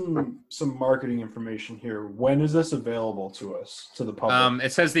need some marketing information here. When is this available to us, to the public?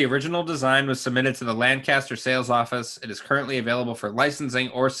 It says the original design was submitted to the Lancaster sales office. It is currently available for licensing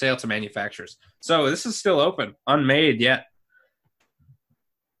or sale to manufacturers. So this is still open, unmade yet.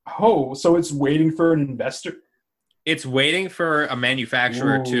 Oh, so it's waiting for an investor? It's waiting for a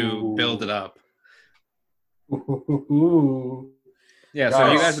manufacturer to build it up. Ooh. Yeah,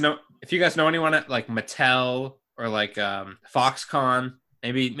 so if you guys know anyone at like Mattel or like Foxconn,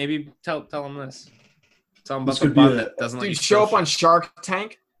 maybe tell them this. Tell them about the bun that doesn't let you show up on Shark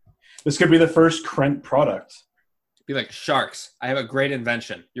Tank. This could be the first Krent product. Be like, sharks, I have a great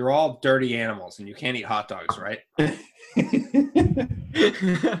invention. You're all dirty animals and you can't eat hot dogs, right?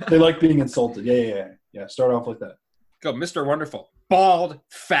 They like being insulted. Yeah. Start off like that. Go, Mr. Wonderful. Bald,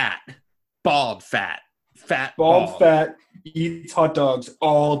 fat. Bald, fat. Fat, bald, fat, eats hot dogs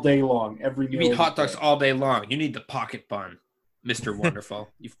all day long. Every meal. You eat hot dogs all day long. You need the pocket bun, Mr. Wonderful.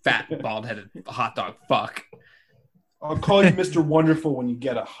 You fat, bald-headed hot dog fuck. I'll call you Mr. Wonderful when you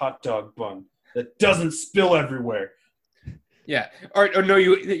get a hot dog bun that doesn't spill everywhere. Yeah, or no,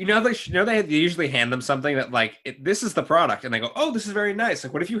 you know they usually hand them something that like this is the product, and they go, oh, this is very nice.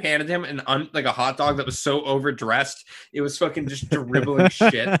 Like, what if you handed him like a hot dog that was so overdressed it was fucking just dribbling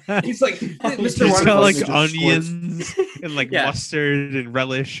shit? He's like, Mr. It's Wonderful, got like just onions and like Yeah. mustard and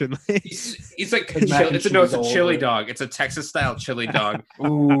relish and like he's like, Like mac and it's a cheese all chili over it. dog. It's a Texas style chili dog,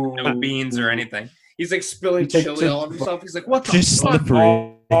 Ooh, no beans or anything. He's like spilling He takes chili it- all over himself. He's like, what the just fuck? slippery.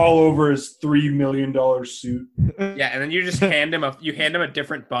 all over his $3 million suit. Yeah, and then you just hand him a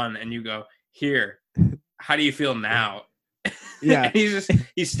different bun, and you go, here. How do you feel now? Yeah. And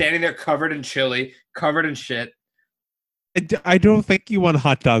he's standing there covered in chili, covered in shit. I don't think you want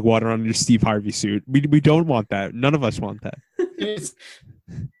hot dog water on your Steve Harvey suit. We don't want that. None of us want that. It's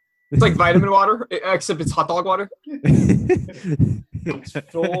like vitamin water, except it's hot dog water. It's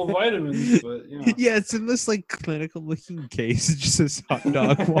full of vitamins, but you know. Yeah, it's in this like clinical looking case. It just says hot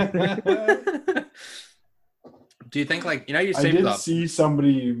dog water. Do you think like you I saved did up? see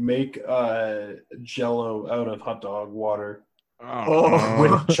somebody make Jello out of hot dog water Oh.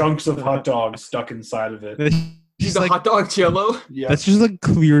 with chunks of hot dog stuck inside of it. That's She's just a like hot dog jello. Yeah. that's just like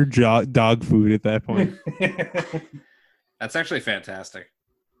clear dog food at that point. That's actually fantastic.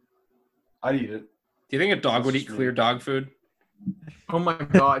 I'd eat it. Do you think a dog would That's eat just clear me. dog food? Oh my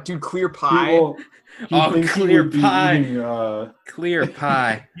god, dude, clear pie. People, Oh, think clear would be pie. eating, Clear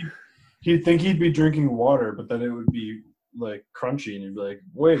pie. he'd think he'd be drinking water, but then it would be like crunchy, and you'd be like,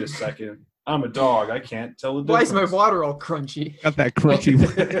 "Wait a second, I'm a dog. I can't tell the Why is difference." my water all crunchy? Got that crunchy.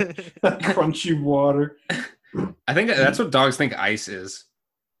 Crunchy water. I think that's what dogs think ice is.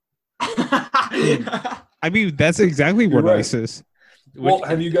 I mean, that's exactly You're what right. ice is. Well,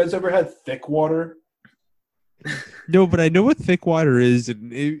 have you guys ever had thick water? No, but I know what thick water is,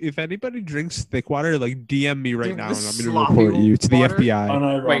 and if anybody drinks thick water, like DM me right Dude, now, the and I'm going to sloppy report you to the water? FBI.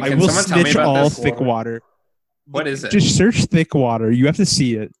 Unironically. Wait, I can will someone tell me snitch about all this? thick water. What is it? Just search thick water. You have to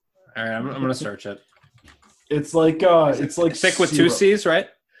see it. All right, I'm gonna search it. It's like Thick with two syrup. C's, right?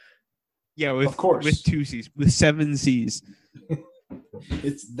 Yeah, with Of course. with 2 C's, with 7 C's.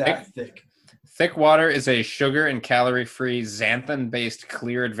 It's that thick. Thick water is a sugar and calorie-free xanthan-based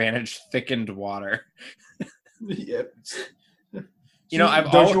clear advantage thickened water. Yep. You know,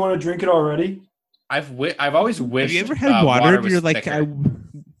 don't you want to drink it already? I've always wished. Have you ever had water and was you're like, thicker.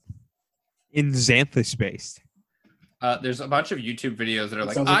 in xanthus based? There's a bunch of YouTube videos that are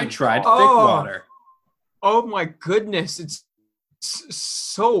like, sounds like I a tried dog. thick Oh. water. Oh my goodness, it's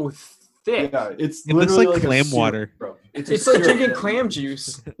so thick. Yeah, it's It looks literally like a clam syrup, water. bro. a It's like syrup drinking that- clam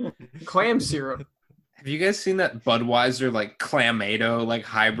juice, clam syrup. Have you guys seen that Budweiser like Clamado like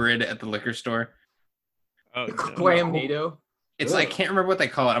hybrid at the liquor store? Oh, Clamado. It's I can't remember what they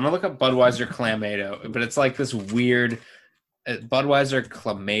call it. I'm gonna look up Budweiser Clamado, but it's like this weird Budweiser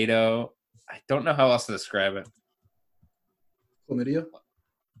Clamado. I don't know how else to describe it. Chlamydia?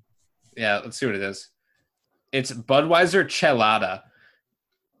 Yeah, let's see what it is. It's Budweiser Chelada.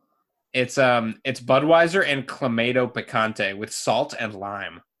 It's Budweiser and Clamato Picante with salt and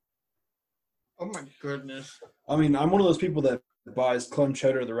lime. Oh my goodness. I mean, I'm one of those people that buys clam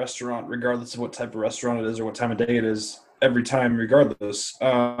chowder at the restaurant, regardless of what type of restaurant it is or what time of day it is, every time, regardless.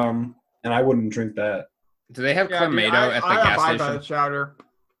 And I wouldn't drink that. Do they have Yeah, dude, Clamato I at the abide gas by station? the chowder.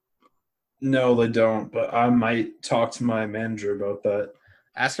 No, they don't. But I might talk to my manager about that.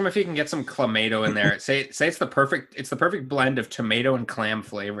 Ask him if he can get some Clamato in there. say it's the perfect blend of tomato and clam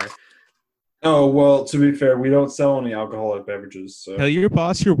flavor. Oh well, to be fair, we don't sell any alcoholic beverages. So Tell your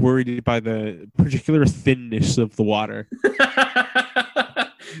boss you're worried by the particular thinness of the water. look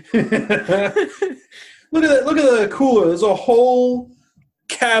at that! Look at the cooler. There's a whole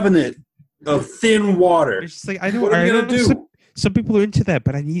cabinet of thin water. It's just like I don't. What are I we don't gonna know, do? some people are into that,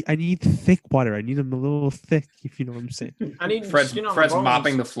 but I need thick water. I need them a little thick, if you know what I'm saying. I need Fred's skin on Fred's my bones.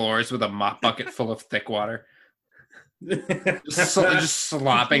 mopping the floors with a mop bucket full of thick water. Just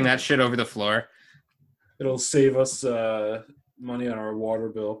slopping that shit over the floor. It'll save us money on our water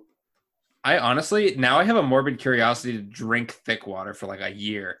bill. I honestly now I have a morbid curiosity to drink thick water for like a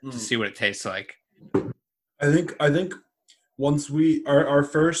year to Mm. see what it tastes like. I think once we our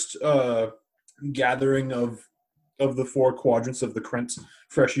first gathering of the four quadrants of the Krent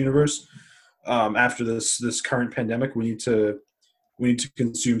Fresh universe, after this current pandemic, we need to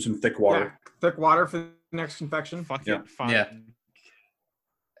consume some thick water. Yeah, thick water for the next confection. Fuck Yeah. it, fine. Yeah.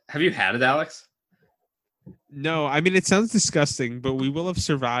 Have you had it, Alex? No, I mean it sounds disgusting, but we will have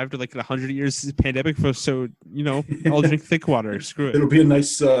survived like 100 years of pandemic. So I'll drink thick water. Screw it. It'll be a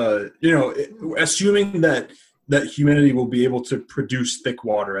nice, assuming that humanity will be able to produce thick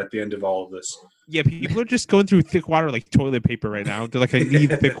water at the end of all of this. Yeah, people are just going through thick water like toilet paper right now. They're like, I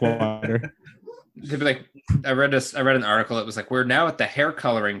need thick water. they'd be like, I read an article that was like, we're now at the hair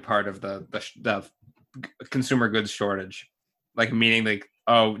coloring part of the consumer goods shortage, like meaning like,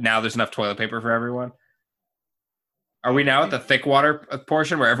 oh, now there's enough toilet paper for everyone. Are we now at the thick water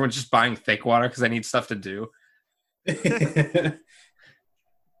portion where everyone's just buying thick water because they need stuff to do?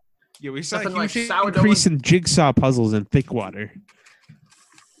 Yeah, we saw Nothing a like huge sourdough increase in jigsaw puzzles and thick water.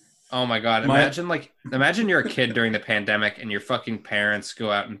 Oh my god! Imagine you're a kid during the pandemic and your fucking parents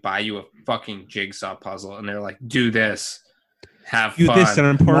go out and buy you a fucking jigsaw puzzle and they're like, "Do this, have Do fun." this, and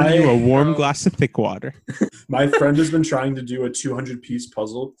I'm pouring you a warm glass of thick water. My friend has been trying to do a 200-piece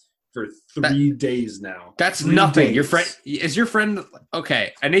puzzle for 3 days now. That's 3 nothing. days. Your friend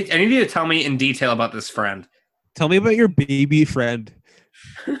okay? I need you to tell me in detail about this friend. Tell me about your baby friend.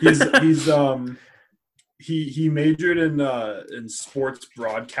 He majored in sports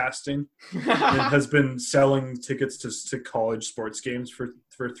broadcasting and has been selling tickets to college sports games for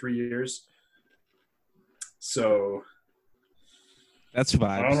 3 years. So That's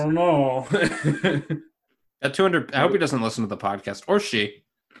vibes. I don't know. At 200, I hope he doesn't listen to the podcast, or she.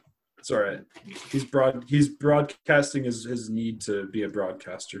 It's all right. He's broadcasting his need to be a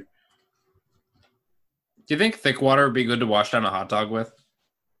broadcaster. Do you think thick water would be good to wash down a hot dog with?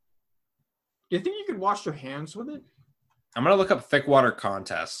 Do you think you could wash your hands with it? I'm gonna look up thick water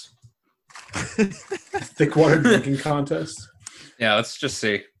contests. Thick water drinking contest. Yeah, let's just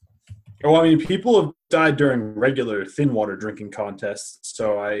see. Well, I mean, people have died during regular thin water drinking contests,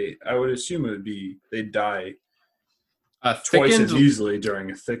 so I would assume they'd die twice as easily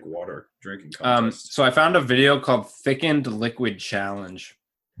during a thick water drinking contest. So I found a video called "Thickened Liquid Challenge."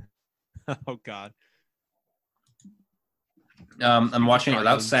 Oh God. I'm watching it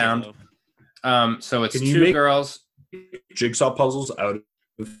without sound. So it's Can you two make girls. Jigsaw puzzles out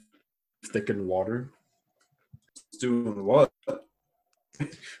of thickened water. It's doing what?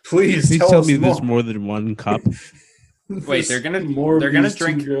 Please tell me us there's more than one cup. Wait, they're gonna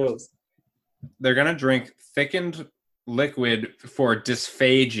drink thickened liquid for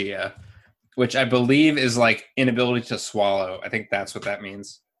dysphagia, which I believe is like inability to swallow. I think that's what that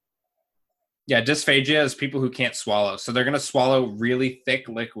means. Yeah, dysphagia is people who can't swallow. So they're gonna swallow really thick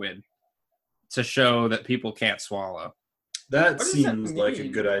liquid to show that people can't swallow. That seems like a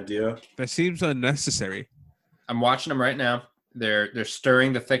good idea. That seems unnecessary. I'm watching them right now. They're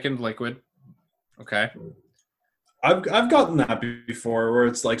stirring the thickened liquid. Okay. I've gotten that before, where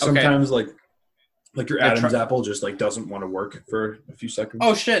it's like sometimes like your Adam's apple just like doesn't want to work for a few seconds.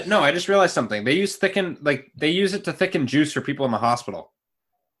 Oh shit! No, I just realized something. They use it to thicken juice for people in the hospital.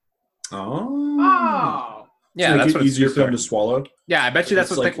 Oh. Yeah, that's what it's easier used for them to swallow. Yeah, I bet you that's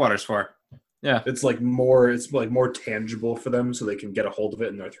what thick water's for. Yeah, it's like more tangible for them, so they can get a hold of it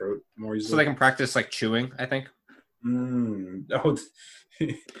in their throat more easily. So they can practice like chewing, I think. Oh, so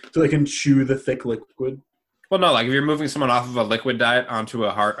they can chew the thick liquid. Well, no, like if you're moving someone off of a liquid diet onto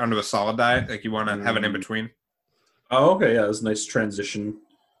a solid diet, like you want to have it in between. Oh, okay, yeah, that's a nice transition.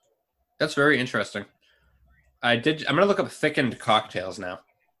 That's very interesting. I'm gonna look up thickened cocktails now.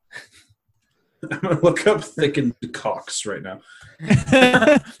 I'm gonna look up thickened cocks right now.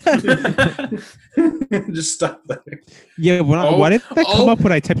 Just stop there. Yeah, why did that come up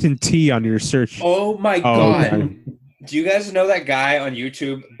when I typed in tea on your search? Oh my god. Okay. Do you guys know that guy on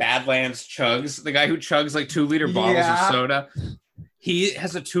YouTube, Badlands Chugs? The guy who chugs like 2-liter bottles of soda? He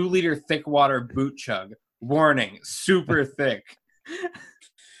has a 2-liter thick water boot chug. Warning, super thick.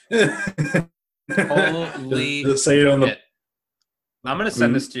 Holy say it on the... I'm going to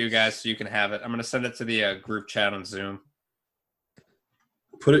send this to you guys so you can have it. I'm going to send it to the group chat on Zoom.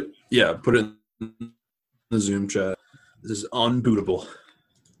 Put it in the Zoom chat. This is unbootable.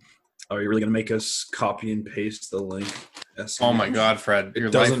 Are you really going to make us copy and paste the link? Oh my God, Fred. It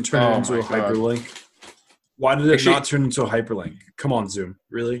doesn't turn into a hyperlink. Why did it not turn into a hyperlink? Come on, Zoom.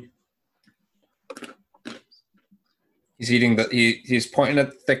 Really? He's eating he's pointing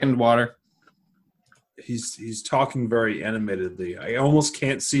at thickened water. He's talking very animatedly. I almost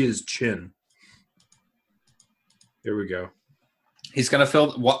can't see his chin. Here we go. He's gonna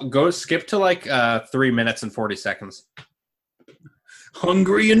skip to like 3 minutes and 40 seconds.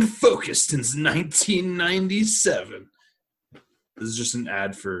 Hungry and focused since 1997. This is just an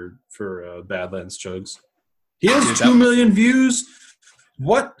ad for Badlands Chugs. He has 2 million views.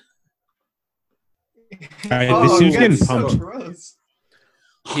 What? This dude's getting pumped.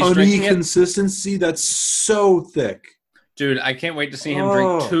 Honey consistency, that's so thick. Dude, I can't wait to see him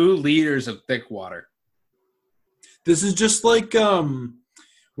drink 2 liters of thick water. This is just like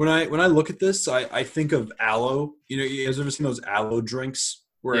when I look at this, I think of aloe. You guys ever seen those aloe drinks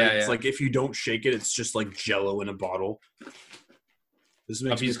where it's like if you don't shake it, it's just like Jello in a bottle. This Oh,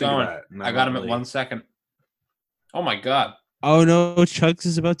 makes me he's think going. of that. and I I'm got not him at really- 1 second. Oh my god. Oh no, Chugs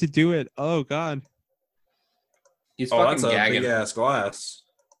is about to do it. Oh god. He's Oh, that's fucking a gagging. big ass glass.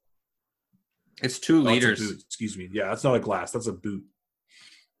 It's 2 Oh, it's a liters. boot. Excuse me. Yeah, that's not a glass. That's a boot.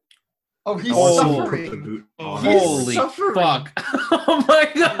 Oh, he's I want someone to suffering. put the boot on. He's Holy suffering. fuck. Oh my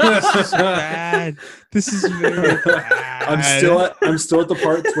This is god. bad. This is very bad. I'm still at the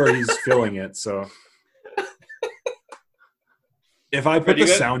parts where he's filling it, so if I put Pretty the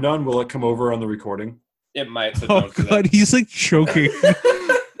good. sound on, will it come over on the recording? It might, so Oh don't do god, that. he's like choking.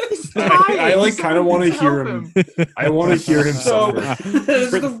 He's I dying. like kind of want to hear Help him. I want to hear him So suffer. that is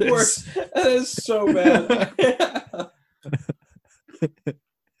for the this. worst. That is so bad.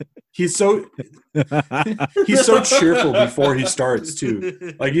 He's so cheerful before he starts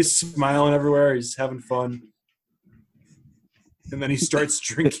too. Like he's smiling everywhere. He's having fun, and then he starts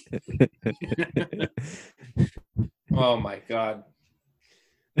drinking. Oh my god.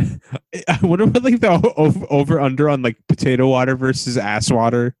 I wonder what like the over under on like potato water versus ass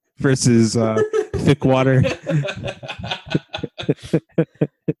water versus thick water.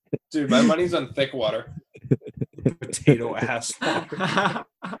 Dude, my money's on thick water. Potato ass.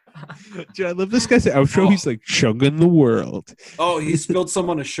 Dude, I love this guy's outro. He's like chugging the world. Oh, he spilled some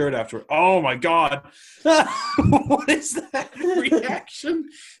on his shirt after. Oh my god! What is that reaction?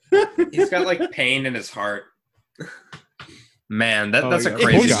 He's got like pain in his heart. Man, Oh, that's a yeah.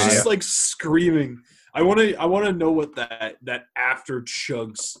 crazy He's God. video. just like screaming. I want to know what that after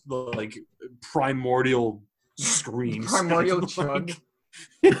chugs like primordial screams. Primordial sound chug.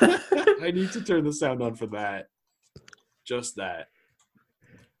 like. I need to turn the sound on for that. Just that.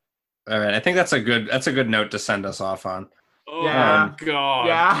 All right, I think that's a good note to send us off on. Oh Yeah. god.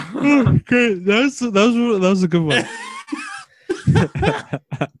 Yeah. Great. That was a good one.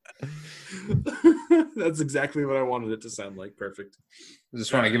 That's exactly what I wanted it to sound like. Perfect. I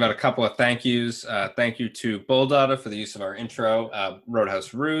just want to give out a couple of thank yous. Thank you to Bulldada for the use of our intro,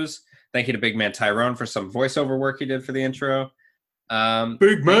 Roadhouse Ruse. Thank you to Big Man Tyrone for some voiceover work he did for the intro.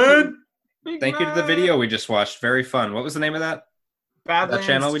 Big man. Thank you to the video we just watched. Very fun. What was the name of that? Badlands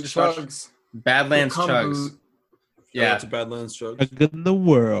channel we just watched? chugs. Badlands Come Chugs. boot. Yeah. It's a Badlands joke. Chugging the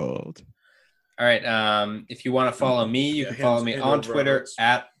world. All right. If you want to follow me, you Yeah, can follow hands me in on over Twitter hearts.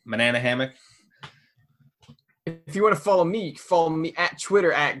 at Banana Hammock. If you want to follow me at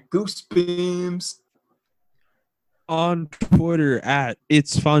Twitter at Goosebeams. On Twitter at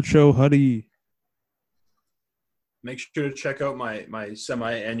It's Fancho Huddy. Make sure to check out my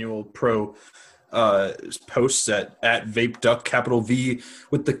semi-annual pro posts at Vape Duck, capital V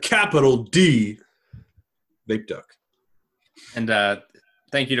with the capital D. Vape Duck. And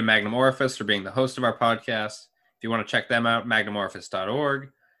thank you to Magnum Orifice for being the host of our podcast. If you want to check them out, magnumorifice.org.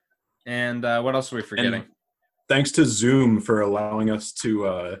 And what else are we forgetting? And thanks to Zoom for allowing us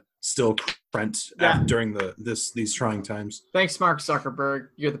to still print during these trying times. Thanks, Mark Zuckerberg.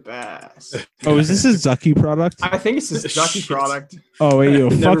 You're the best. Oh, is this a Zucky product? I think it's his Ducky Shit. product. Oh, wait, yo,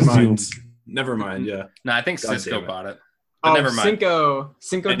 fuck Never Zoom. mind. Never mind. Yeah. No, I think God Cisco damn it. bought it. But Oh, never mind.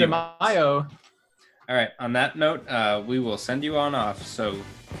 Cinco de Anyways. Mayo. All right. On that note, we will send you on off. So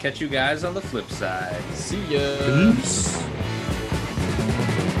catch you guys on the flip side. See ya. Peace.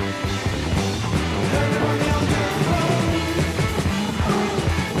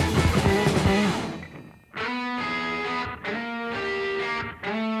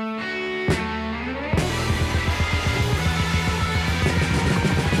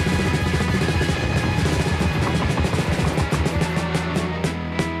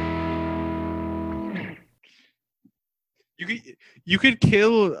 You could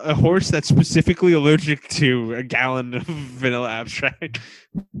kill a horse that's specifically allergic to a gallon of vanilla abstract.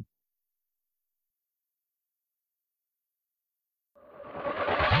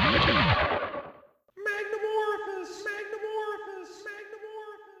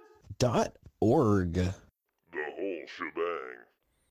 .org.